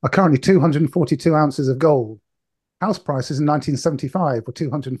prices are currently 242 ounces of gold. House prices in 1975 were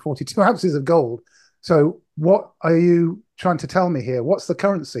 242 ounces of gold. So what are you trying to tell me here? What's the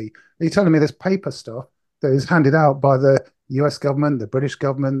currency? Are you telling me this paper stuff that is handed out by the US government, the British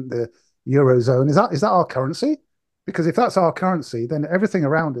government, the Eurozone, is that our currency? Because if that's our currency, then everything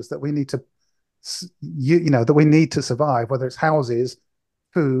around us that we need to, that we need to survive, whether it's houses,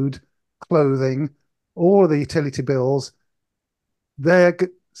 food, clothing, all of the utility bills, they're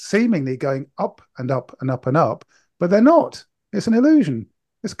seemingly going up and up and up and up, but they're not. It's an illusion.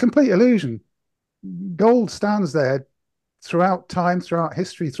 It's a complete illusion. Gold stands there throughout time, throughout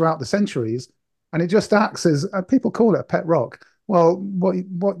history, throughout the centuries, and it just acts as people call it a pet rock. Well, what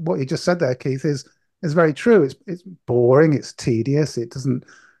you just said there, Keith, is very true. It's boring, it's tedious, it doesn't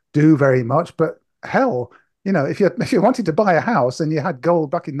do very much. But hell, if you wanted to buy a house and you had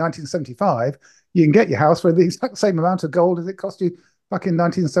gold back in 1975, you can get your house for the exact same amount of gold as it cost you back in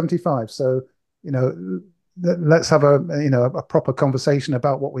 1975. So let's have a proper conversation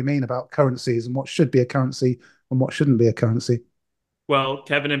about what we mean about currencies and what should be a currency and what shouldn't be a currency. Well,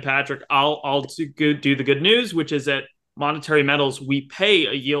 Kevin and Patrick, I'll do the good news, which is that monetary metals, we pay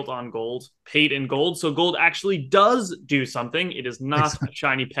a yield on gold, paid in gold. So gold actually does do something. It is not a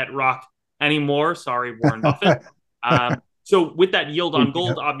shiny pet rock anymore. Sorry, Warren Buffett. So with that yield on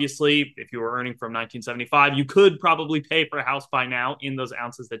gold, obviously, if you were earning from 1975, you could probably pay for a house by now in those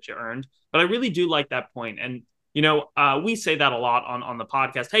ounces that you earned. But I really do like that point. And, we say that a lot on the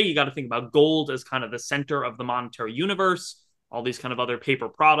podcast. Hey, you got to think about gold as kind of the center of the monetary universe, all these kind of other paper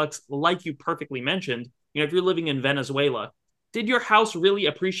products. Like you perfectly mentioned, if you're living in Venezuela, did your house really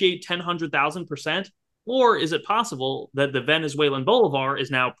appreciate 1,000%? Or is it possible that the Venezuelan bolivar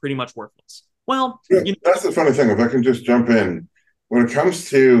is now pretty much worthless? Well, that's the funny thing. If I can just jump in, when it comes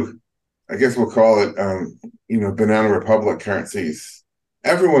to, I guess we'll call it, Banana Republic currencies,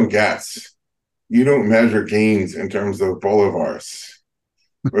 everyone gets. You don't measure gains in terms of bolivars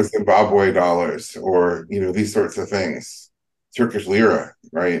or Zimbabwe dollars or these sorts of things. Turkish lira,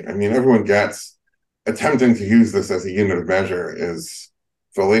 right? I mean, everyone gets. Attempting to use this as a unit of measure is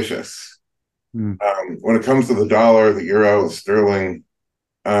fallacious. When it comes to the dollar, the euro, the sterling,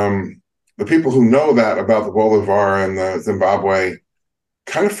 the people who know that about the bolivar and the Zimbabwe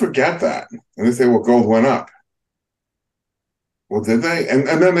kind of forget that, and they say, "Well, gold went up." Well, did they? And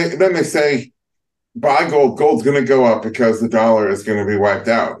then they say, "Buy gold. Gold's going to go up because the dollar is going to be wiped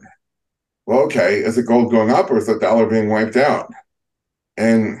out." Well, okay, is it gold going up or is the dollar being wiped out?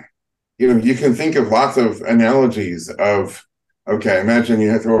 And you can think of lots of analogies of, okay, imagine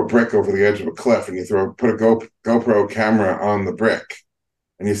you throw a brick over the edge of a cliff and you put a GoPro camera on the brick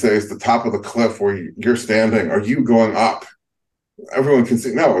and you say, it's the top of the cliff where you're standing. Are you going up? everyone can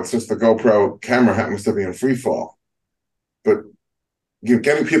see, no, it's just the GoPro camera happens to be in free fall. But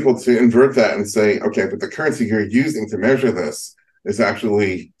getting people to invert that and say, okay, but the currency you're using to measure this is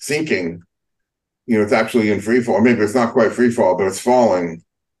actually sinking. It's actually in free fall. Maybe it's not quite free fall, but it's falling.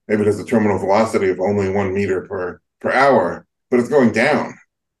 Maybe it has a terminal velocity of only 1 meter per hour, but it's going down.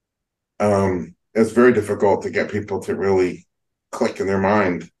 It's very difficult to get people to really click in their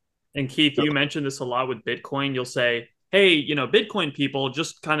mind. And Keith, you mentioned this a lot with Bitcoin. You'll say, hey, Bitcoin people,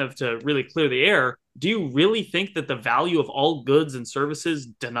 just kind of to really clear the air, do you really think that the value of all goods and services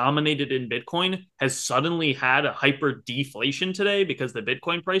denominated in Bitcoin has suddenly had a hyper deflation today because the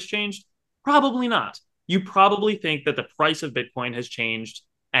Bitcoin price changed? Probably not. You probably think that the price of Bitcoin has changed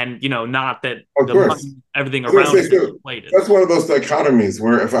and, not that Of the course. money, everything around it is inflated. That's one of those dichotomies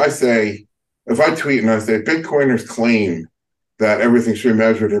where if I tweet and I say Bitcoiners claim that everything should be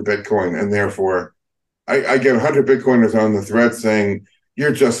measured in Bitcoin, and therefore I get 100 Bitcoiners on the thread saying,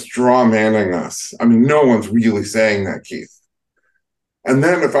 you're just straw manning us. I mean, no one's really saying that, Keith. And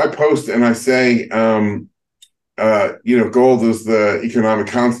then if I post and I say, gold is the economic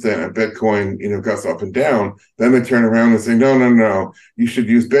constant and Bitcoin, goes up and down, then they turn around and say, no, you should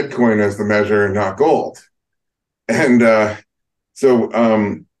use Bitcoin as the measure and not gold. And so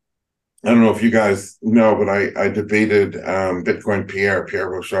I don't know if you guys know, but I debated Bitcoin Pierre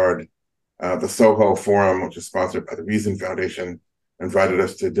Rochard. The Soho Forum, which is sponsored by the Reason Foundation, invited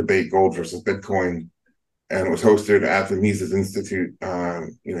us to debate gold versus Bitcoin. And it was hosted at the Mises Institute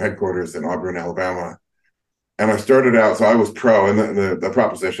headquarters in Auburn, Alabama. And I started out, so I was pro, and the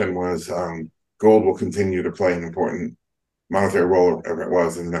proposition was gold will continue to play an important monetary role, whatever it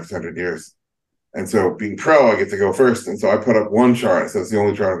was, in the next 100 years. And so being pro, I get to go first. And so I put up one chart. So it's the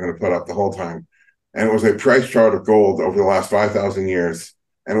only chart I'm going to put up the whole time. And it was a price chart of gold over the last 5,000 years.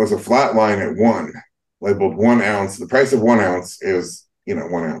 And it was a flat line at 1, labeled 1 ounce. The price of 1 ounce is,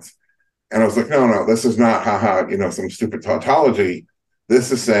 1 ounce. And I was like, no, this is not, some stupid tautology.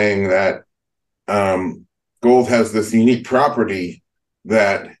 This is saying that gold has this unique property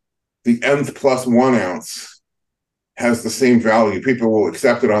that the nth plus 1 ounce has the same value. People will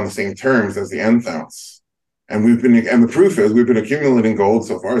accept it on the same terms as the nth ounce. And the proof is we've been accumulating gold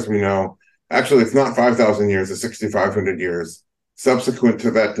so far as we know. Actually, it's not 5,000 years, it's 6,500 years. Subsequent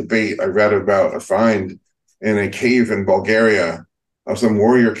to that debate, I read about a find in a cave in Bulgaria of some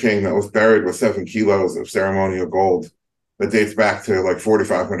warrior king that was buried with 7 kilos of ceremonial gold that dates back to like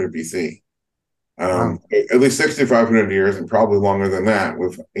 4,500 BC. Wow. At least 6,500 years, and probably longer than that.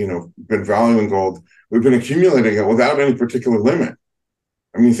 We've been valuing gold. We've been accumulating it without any particular limit.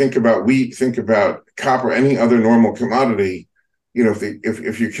 I mean, think about wheat, think about copper, any other normal commodity.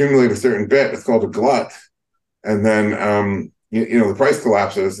 If you accumulate a certain bit, it's called a glut, and then the price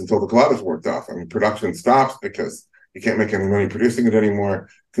collapses until the glut is worked off. I mean, production stops because you can't make any money producing it anymore.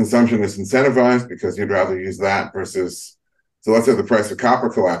 Consumption is incentivized because you'd rather use that versus. So let's say the price of copper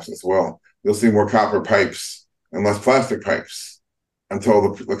collapses. Well, you'll see more copper pipes and less plastic pipes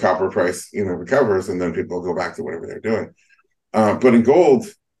until the copper price, recovers, and then people go back to whatever they're doing. But in gold,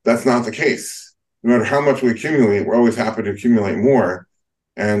 that's not the case. No matter how much we accumulate, we're always happy to accumulate more.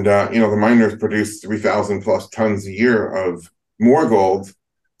 And, the miners produce 3,000 plus tons a year of more gold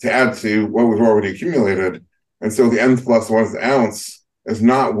to add to what we've already accumulated. And so the nth plus 1 ounce is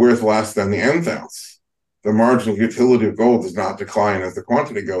not worth less than the nth ounce. The marginal utility of gold does not decline as the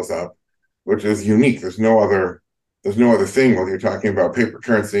quantity goes up, which is unique. There's no other thing, whether you're talking about paper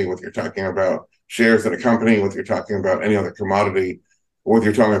currency, whether you're talking about shares in a company, whether you're talking about any other commodity, or whether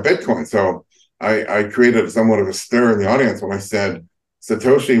you're talking about Bitcoin. So I created somewhat of a stir in the audience when I said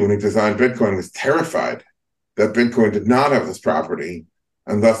Satoshi, when he designed Bitcoin, was terrified that Bitcoin did not have this property,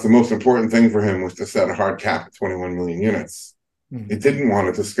 and thus the most important thing for him was to set a hard cap at 21 million units. Mm-hmm. He didn't want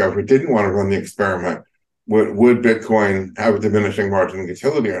to discover, he didn't want to run the experiment. Would Bitcoin have a diminishing marginal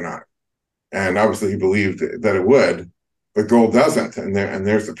utility or not? And obviously he believed that it would, but gold doesn't. And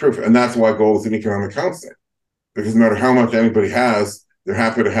there's the proof. And that's why gold is an economic constant. Because no matter how much anybody has, they're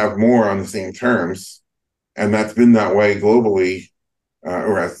happy to have more on the same terms. And that's been that way globally,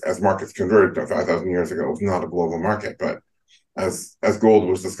 or as markets converged 5,000 years ago. It was not a global market, but as gold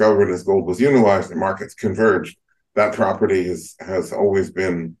was discovered, as gold was utilized, and markets converged, that property has always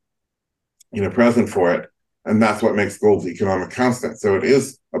been present for it. And that's what makes gold the economic constant. So it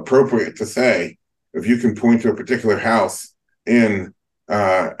is appropriate to say, if you can point to a particular house in,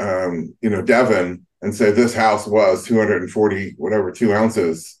 Devon and say this house was 2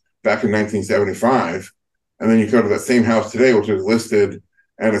 ounces back in 1975, and then you go to that same house today, which is listed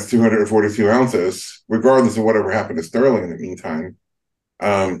and it's 242 ounces, regardless of whatever happened to sterling in the meantime,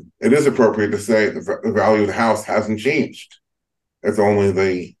 it is appropriate to say the value of the house hasn't changed. It's only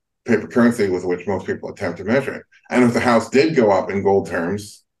the paper currency with which most people attempt to measure it. And if the house did go up in gold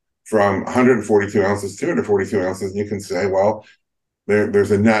terms from 142 ounces to 242 ounces, you can say, well,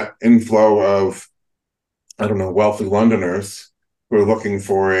 there's a net inflow of, I don't know, wealthy Londoners who are looking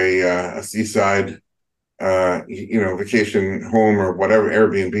for a seaside, vacation home or whatever,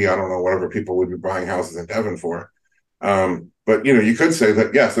 Airbnb. I don't know, whatever people would be buying houses in Devon for. But you could say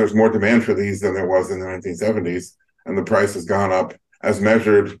that yes, there's more demand for these than there was in the 1970s, and the price has gone up as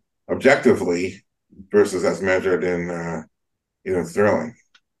measured objectively versus as measured in sterling.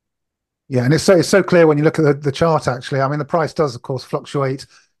 Yeah, and it's so clear when you look at the chart, actually. I mean, the price does, of course, fluctuate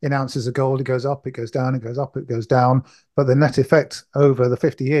in ounces of gold. It goes up, it goes down, it goes up, it goes down. But the net effect over the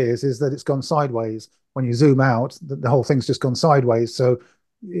 50 years is that it's gone sideways. When you zoom out, the whole thing's just gone sideways. So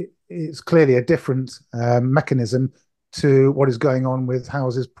it's clearly a different mechanism to what is going on with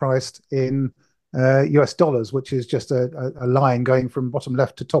houses priced in US dollars, which is just a line going from bottom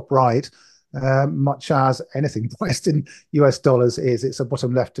left to top right. Much as anything priced in US dollars is. It's a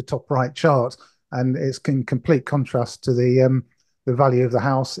bottom left to top right chart, and it's in complete contrast to the value of the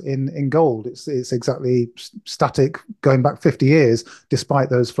house in gold. It's exactly static going back 50 years, despite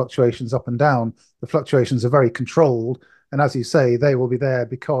those fluctuations up and down. The fluctuations are very controlled, and as you say, they will be there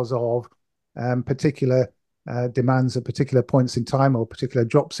because of particular demands at particular points in time or particular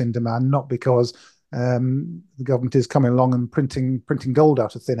drops in demand, not because the government is coming along and printing gold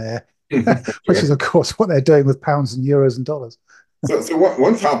out of thin air. Which is, of course, what they're doing with pounds and euros and dollars. So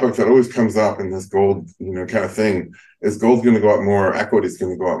one topic that always comes up in this gold, kind of thing is gold's going to go up more, equity's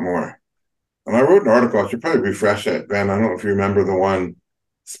going to go up more. And I wrote an article, I should probably refresh it, Ben. I don't know if you remember the one,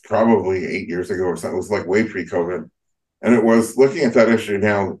 it's probably 8 years ago or something. It was like way pre-COVID. And it was looking at that issue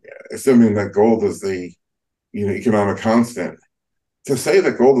now, assuming that gold is the, economic constant. To say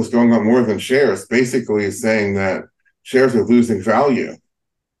that gold is going up more than shares basically is saying that shares are losing value.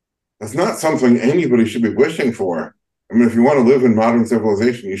 That's not something anybody should be wishing for. I mean, if you want to live in modern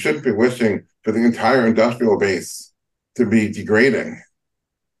civilization, you shouldn't be wishing for the entire industrial base to be degrading.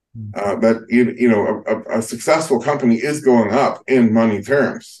 But a successful company is going up in money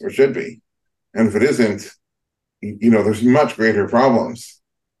terms, or should be. And if it isn't, there's much greater problems.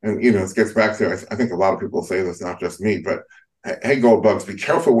 And it gets back to, I think a lot of people say this, not just me, but hey, gold bugs, be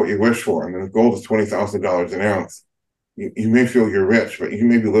careful what you wish for. I mean, if gold is $20,000 an ounce, you may feel you're rich, but you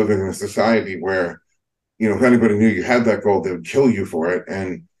may be living in a society where, if anybody knew you had that gold, they would kill you for it.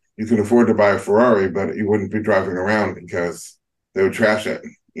 And you can afford to buy a Ferrari, but you wouldn't be driving around because they would trash it,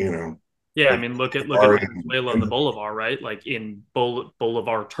 Yeah, I mean, look at Venezuela and the Bolivar, right? Like in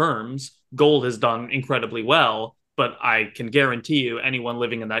Bolivar terms, gold has done incredibly well, but I can guarantee you anyone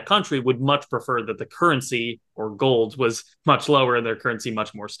living in that country would much prefer that the currency or gold was much lower and their currency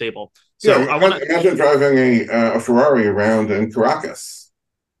much more stable. So I want to imagine driving a Ferrari around in Caracas.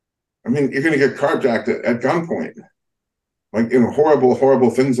 I mean, you're going to get carjacked at gunpoint. Like, horrible, horrible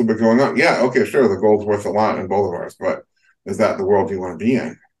things will be going on. Yeah, okay, sure, the gold's worth a lot in Bolivars, but is that the world you want to be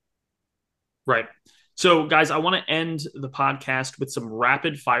in? Right. So, guys, I want to end the podcast with some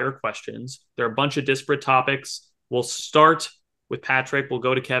rapid fire questions. There are a bunch of disparate topics. We'll start with Patrick, we'll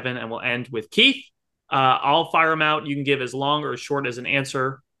go to Kevin, and we'll end with Keith. I'll fire them out. You can give as long or as short as an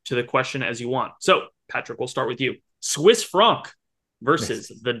answer to the question as you want. So, Patrick, we'll start with you. Swiss franc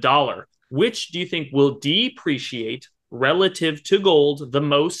versus the dollar. Which do you think will depreciate relative to gold the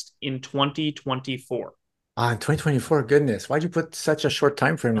most in 2024? In 2024, goodness, why'd you put such a short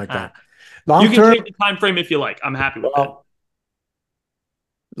time frame like that? You can change the time frame if you like. I'm happy with it.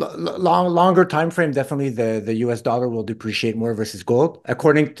 Longer time frame, definitely the US dollar will depreciate more versus gold,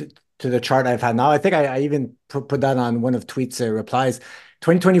 according to the chart I've had now. I think I even put that on one of tweets replies.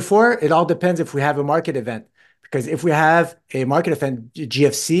 2024, it all depends if we have a market event, because if we have a market event,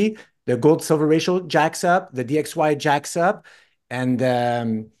 GFC, the gold silver ratio jacks up, the DXY jacks up,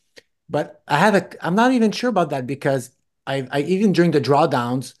 and but I'm not even sure about that, because I even during the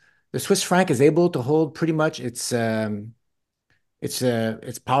drawdowns, the Swiss franc is able to hold pretty much its power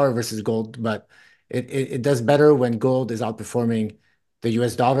versus gold, but it does better when gold is outperforming the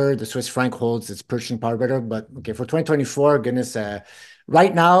US dollar. The Swiss franc holds its purchasing power better. But okay, for 2024, goodness,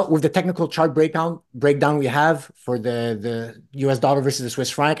 right now with the technical chart breakdown we have for the US dollar versus the Swiss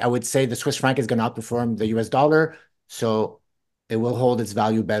franc, I would say the Swiss franc is going to outperform the US dollar, so it will hold its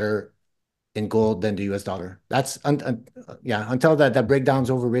value better in gold than the US dollar. That's until that breakdown's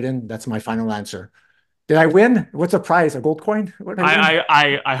overridden. That's my final answer. Did I win? What's a prize? A gold coin?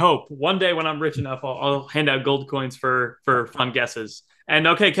 I hope one day when I'm rich enough, I'll hand out gold coins for fun guesses. And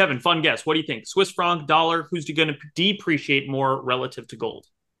okay, Kevin, fun guess. What do you think? Swiss franc, dollar, who's going to depreciate more relative to gold?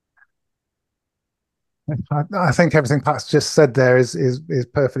 I think everything Pat's just said there is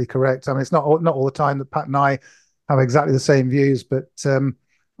perfectly correct. I mean, it's not all the time that Pat and I have exactly the same views, but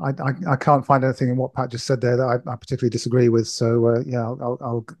I can't find anything in what Pat just said there that I particularly disagree with. So yeah,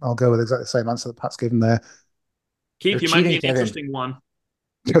 I'll go with exactly the same answer that Pat's given there. You're Keith, you might be cheating, an Kevin. interesting one.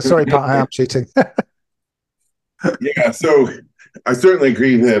 Sorry, Pat, I am cheating. Yeah, so I certainly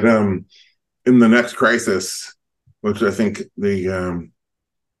agree that in the next crisis, which I think the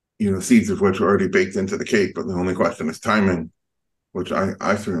seeds of which are already baked into the cake, but the only question is timing, which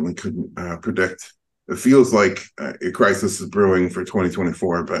I certainly couldn't predict. It feels like a crisis is brewing for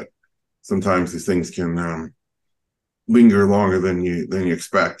 2024, but sometimes these things can linger longer than you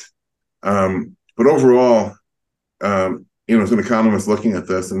expect. But overall, as an economist looking at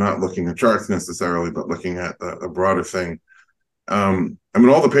this and not looking at charts necessarily, but looking at a broader thing, I mean,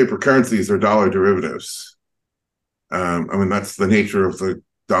 all the paper currencies are dollar derivatives. I mean, that's the nature of the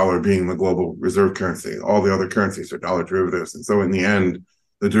dollar being the global reserve currency. All the other currencies are dollar derivatives. And so in the end,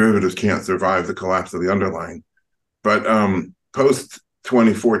 the derivatives can't survive the collapse of the underlying. But post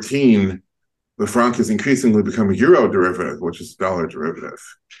 2014, the franc has increasingly become a euro derivative, which is a dollar derivative.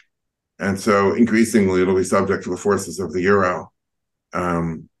 And so increasingly, it'll be subject to the forces of the euro.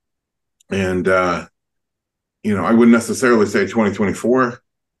 And I wouldn't necessarily say 2024,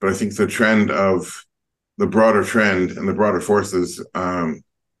 but I think the broader trend and the broader forces, on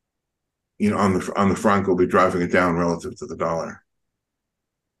the franc will be driving it down relative to the dollar.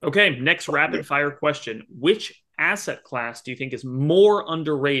 Okay, next rapid fire question. Which asset class do you think is more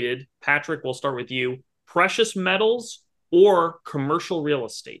underrated? Patrick, we'll start with you. Precious metals or commercial real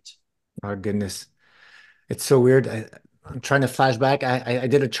estate? Oh, goodness. It's so weird. I'm trying to flash back. I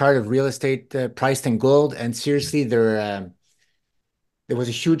did a chart of real estate priced in gold, and seriously, there was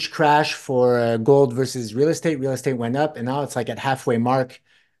a huge crash for gold versus real estate. Real estate went up, and now it's like at halfway mark.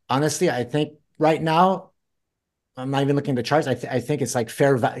 Honestly, I think right now, I'm not even looking at the charts. I think it's like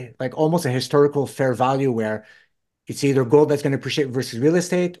fair value, like almost a historical fair value where it's either gold that's going to appreciate versus real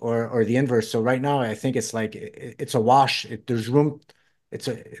estate or the inverse. So right now, I think it's like it's a wash. There's room.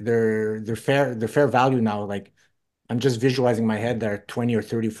 They're fair value now. Like I'm just visualizing in my head their 20 or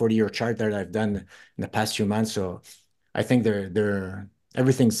 30, 40-year chart there that I've done in the past few months. So I think they're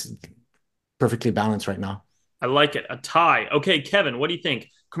everything's perfectly balanced right now. I like it. A tie. Okay, Kevin, what do you think?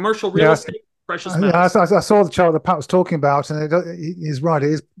 Commercial real Yeah, estate, precious yeah, I metals. saw the chart that Pat was talking about, and he's right. It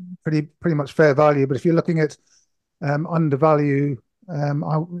is pretty much fair value. But if you're looking at undervalue,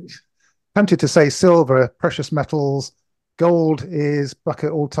 I'm tempted to say silver, precious metals, gold is back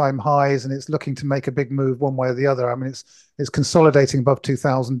at all-time highs, and it's looking to make a big move one way or the other. I mean, it's consolidating above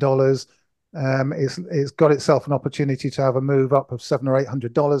 $2,000. It's got itself an opportunity to have a move up of $700 or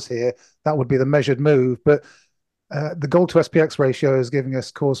 $800 here. That would be the measured move, but the gold to SPX ratio is giving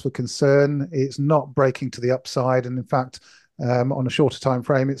us cause for concern. It's not breaking to the upside, and in fact, on a shorter time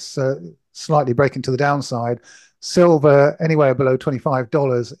frame, it's slightly breaking to the downside. Silver anywhere below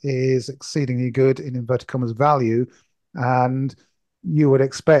 $25 is exceedingly good in inverted commas value, and you would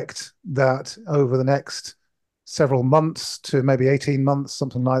expect that over the next several months to maybe 18 months,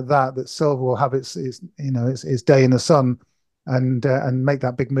 something like that, that silver will have its day in the sun and make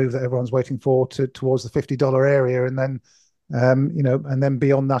that big move that everyone's waiting for towards the $50 area, and then and then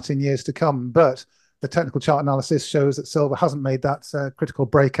beyond that in years to come. But the technical chart analysis shows that silver hasn't made that critical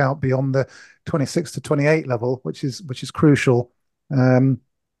breakout beyond the 26 to 28 level, which is crucial.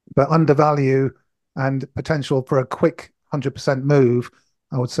 But undervalue and potential for a quick 100% move,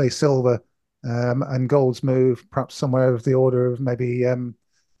 I would say silver, and gold's move perhaps somewhere of the order of maybe 70%,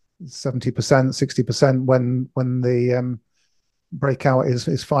 60% when the breakout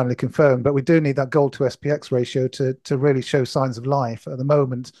is finally confirmed. But we do need that gold to SPX ratio to really show signs of life. At the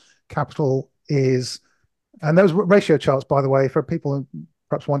moment, capital is, and those ratio charts, by the way, for people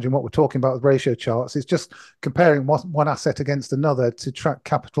perhaps wondering what we're talking about with ratio charts, is just comparing one asset against another to track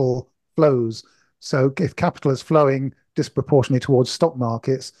capital flows. So if capital is flowing disproportionately towards stock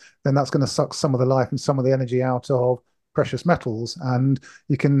markets, then that's going to suck some of the life and some of the energy out of precious metals. And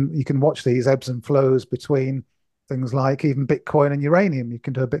you can watch these ebbs and flows between things like even Bitcoin and uranium. You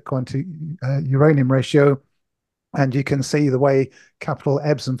can do a Bitcoin to uranium ratio, and you can see the way capital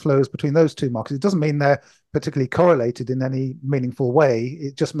ebbs and flows between those two markets. It doesn't mean they're particularly correlated in any meaningful way.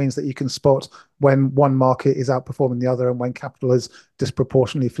 It just means that you can spot when one market is outperforming the other and when capital is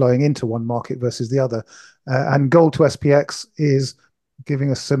disproportionately flowing into one market versus the other. And gold to SPX is giving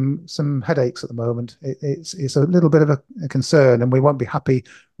us some headaches at the moment. It's a little bit of a concern, and we won't be happy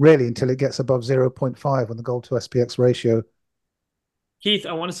really until it gets above 0.5 on the gold to SPX ratio. Keith,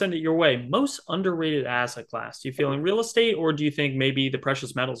 I want to send it your way. Most underrated asset class. Do you feel in real estate, or do you think maybe the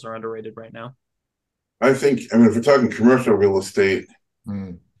precious metals are underrated right now? I think, I mean, if we're talking commercial real estate,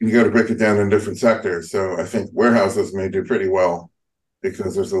 Mm. you got to break it down in different sectors. So I think warehouses may do pretty well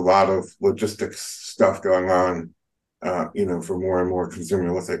because there's a lot of logistics stuff going on, for more and more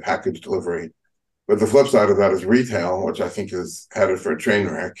consumer, let's say, package delivery. But the flip side of that is retail, which I think is headed for a train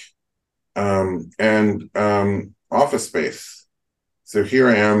wreck, and office space. So here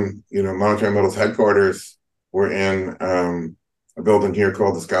I am, Monetary Metals headquarters. We're in a building here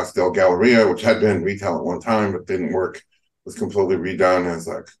called the Scottsdale Galleria, which had been retail at one time, but didn't work. It was completely redone as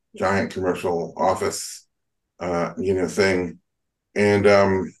a giant commercial office, thing.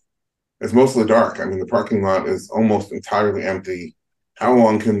 And it's mostly dark. I mean, the parking lot is almost entirely empty. How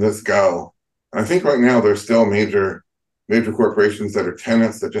long can this go? I think right now there's still major corporations that are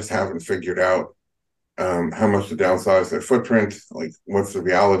tenants that just haven't figured out how much to downsize their footprint, like what's the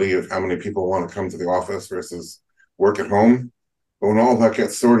reality of how many people want to come to the office versus work at home. But when all that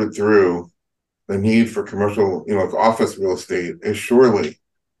gets sorted through, the need for commercial, like office real estate is surely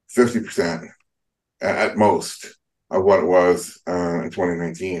 50% at most of what it was in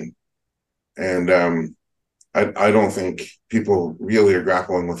 2019. And I don't think people really are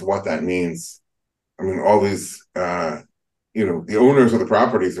grappling with what that means. I mean, all these, the owners of the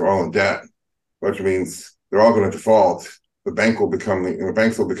properties are all in debt, which means they're all going to default. The banks will become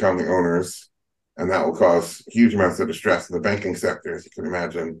the owners, and that will cause huge amounts of distress in the banking sector, as you can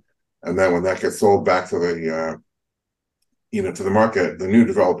imagine. And then when that gets sold back to the market, the new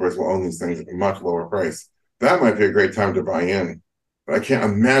developers will own these things at a much lower price. That might be a great time to buy in, but I can't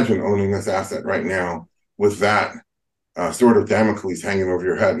imagine owning this asset right now with that sort of Damocles hanging over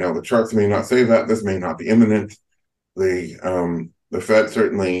your head. Now, the charts may not say that. This may not be imminent. The Fed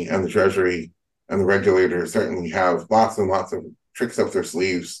certainly, and the Treasury and the regulators certainly have lots and lots of tricks up their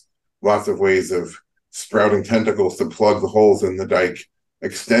sleeves, lots of ways of sprouting tentacles to plug the holes in the dike,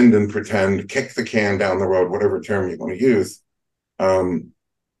 extend and pretend, kick the can down the road, whatever term you want to use.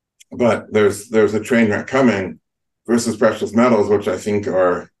 But there's a train wreck coming versus precious metals, which I think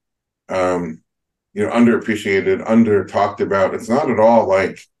are underappreciated, under talked about. It's not at all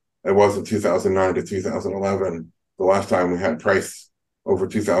like it was in 2009 to 2011, the last time we had price over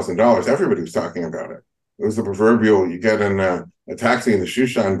 $2,000. Everybody was talking about it. It was the proverbial, you get in a taxi and the shoe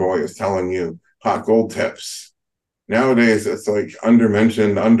shine boy is telling you hot gold tips. Nowadays, it's like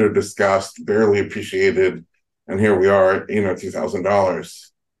under-mentioned, under-discussed, barely appreciated, and here we are,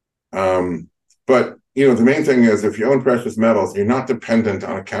 $2,000. But, the main thing is if you own precious metals, you're not dependent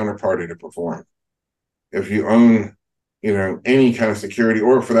on a counterparty to perform. If you own, any kind of security,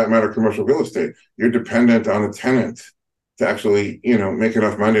 or for that matter, commercial real estate, you're dependent on a tenant to actually, make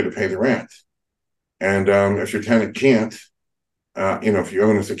enough money to pay the rent. And if your tenant can't, if you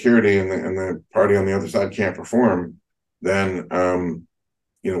own a security and the party on the other side can't perform, then,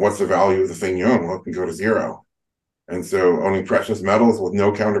 what's the value of the thing you own? Well, it can go to zero. And so owning precious metals with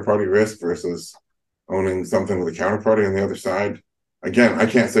no counterparty risk versus owning something with a counterparty on the other side. Again, I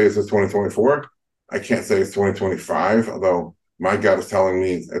can't say it's 2024. I can't say it's 2025, although my gut is telling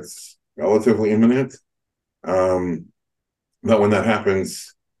me it's relatively imminent. But when that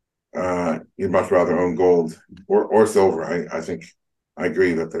happens, you'd much rather own gold or silver. I think I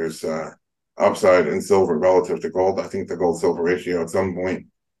agree that there's upside in silver relative to gold. I think the gold silver ratio at some point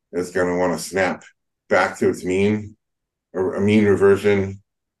is going to want to snap back to its mean, or a mean reversion,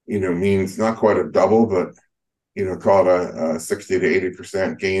 means not quite a double, but call it a 60 to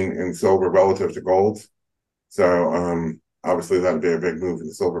 80% gain in silver relative to gold. So obviously that'd be a big move in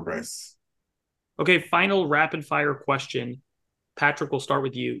the silver price. Okay, final rapid fire question. Patrick, we'll start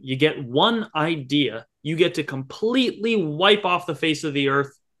with you. You get one idea, you get to completely wipe off the face of the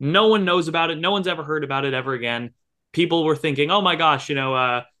earth. No one knows about it. No one's ever heard about it ever again. People were thinking, oh my gosh,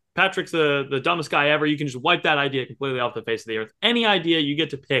 Patrick's the dumbest guy ever. You can just wipe that idea completely off the face of the earth. Any idea you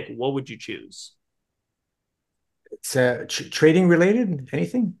get to pick, what would you choose? It's trading related,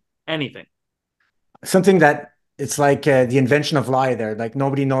 anything? Anything. Something that it's like the invention of lie there. Like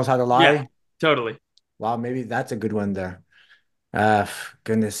nobody knows how to lie. Yeah, totally. Wow, maybe that's a good one there.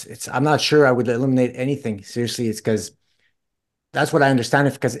 Goodness, I'm not sure I would eliminate anything. Seriously, it's because that's what I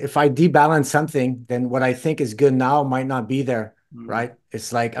understand. Because if I debalance something, then what I think is good now might not be there, right?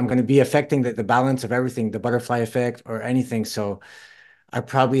 It's like I'm going to be affecting the balance of everything, the butterfly effect or anything. So I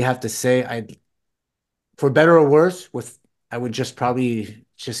probably have to say for better or worse, I would just probably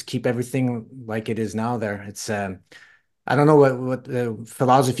just keep everything like it is now there. It's I don't know what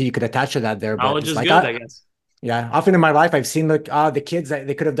philosophy you could attach to that there, but Knowledge it's is like good, I guess. yeah, often in my life, I've seen the kids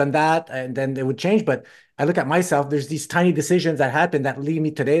they could have done that and then it would change. But I look at myself, there's these tiny decisions that happen that lead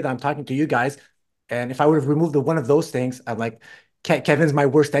me today that I'm talking to you guys. And if I would have removed one of those things, I'm like, Kevin's my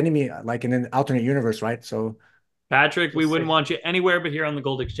worst enemy, like in an alternate universe, right? So, Patrick, we wouldn't want you anywhere but here on the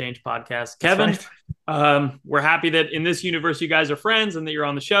Gold Exchange podcast. Kevin, right. we're happy that in this universe you guys are friends and that you're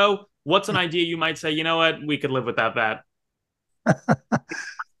on the show. What's an idea you might say, you know what, we could live without that?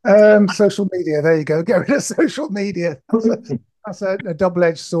 Social media. There you go. Get rid of social media. That's a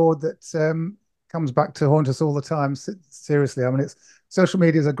double-edged sword that comes back to haunt us all the time. Seriously, I mean, it's social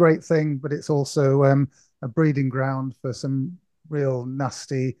media is a great thing, but it's also a breeding ground for some real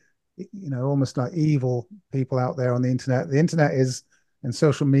nasty, almost like evil people out there on the internet. The internet is, and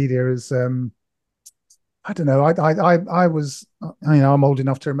social media is. I don't know. I was, I'm old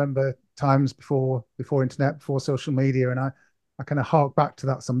enough to remember times before internet, before social media, and I kind of hark back to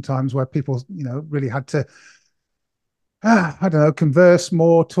that sometimes where people, really had to, I don't know, converse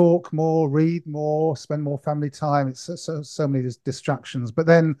more, talk more, read more, spend more family time. It's so many distractions. But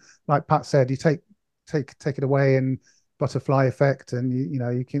then, like Pat said, you take it away and butterfly effect, and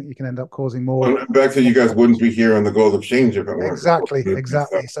you can end up causing more. Well, back to you guys wouldn't be here on the Gold Exchange if it weren't. Exactly.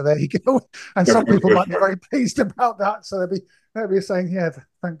 So there you go. And some people might be very pleased about that. So they'll be saying, yeah,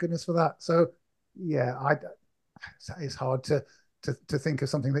 thank goodness for that. So yeah, it's hard to think of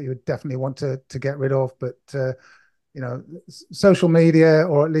something that you would definitely want to get rid of, but social media,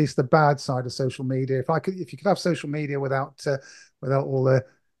 or at least the bad side of social media. If you could have social media without all the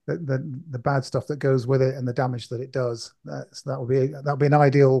bad stuff that goes with it and the damage that it does, that'll be an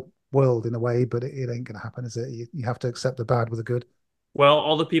ideal world in a way, but it ain't going to happen, is it? You have to accept the bad with the good. Well,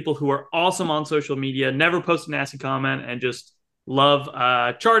 all the people who are awesome on social media, never post a nasty comment, and just love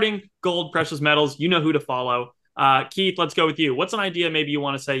charting, gold, precious metals, you know who to follow. Keith, let's go with you. What's an idea maybe you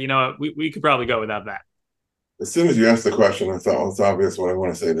want to say, we could probably go without that? As soon as you asked the question, I thought, well, it's obvious what I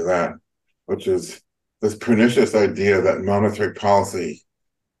want to say to that, which is this pernicious idea that monetary policy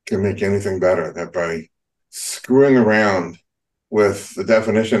can make anything better, that by screwing around with the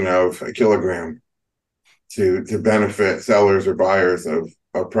definition of a kilogram to benefit sellers or buyers of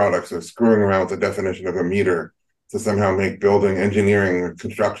products, or screwing around with the definition of a meter to somehow make building, engineering, or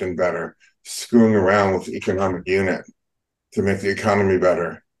construction better, screwing around with the economic unit to make the economy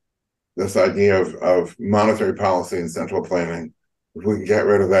better. This idea of monetary policy and central planning, if we can get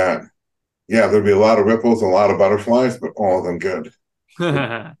rid of that, yeah, there'll be a lot of ripples, a lot of butterflies, but all of them good. In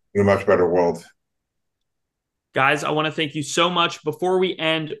a much better world. Guys, I want to thank you so much. Before we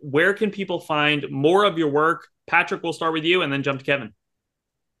end, where can people find more of your work? Patrick, we'll start with you and then jump to Kevin.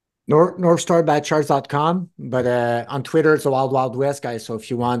 Northstar Badcharts.com, but on Twitter it's a wild west, guys. So if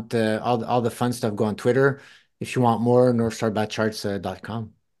you want all the fun stuff, go on Twitter. If you want more,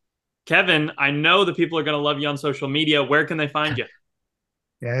 NorthstarBadcharts.com. Kevin, I know the people are going to love you on social media. Where can they find you?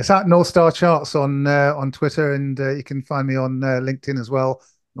 Yeah, it's at Northstar Charts on Twitter, and you can find me on LinkedIn as well,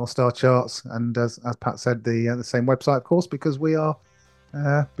 Northstar Charts, and as Pat said, the same website, of course, because we are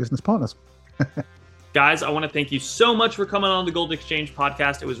business partners. Guys, I want to thank you so much for coming on the Gold Exchange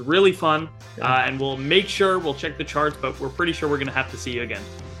podcast. It was really fun, and we'll check the charts, but we're pretty sure we're going to have to see you again.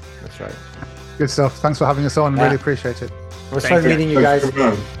 That's right. Good stuff. Thanks for having us on. Really appreciate it. We're starting meeting you guys.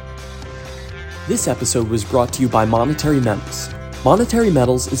 This episode was brought to you by Monetary Metals. Monetary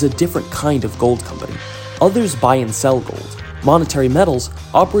Metals is a different kind of gold company. Others buy and sell gold. Monetary Metals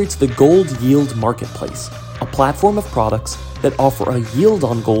operates the Gold Yield Marketplace, a platform of products that offer a yield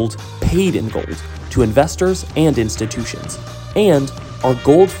on gold paid in gold to investors and institutions, and are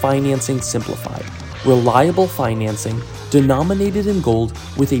gold financing simplified, reliable financing denominated in gold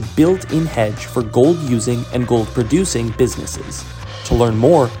with a built-in hedge for gold-using and gold-producing businesses. To learn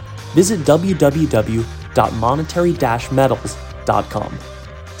more, visit www.monetary-metals.com.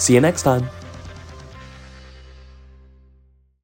 See you next time.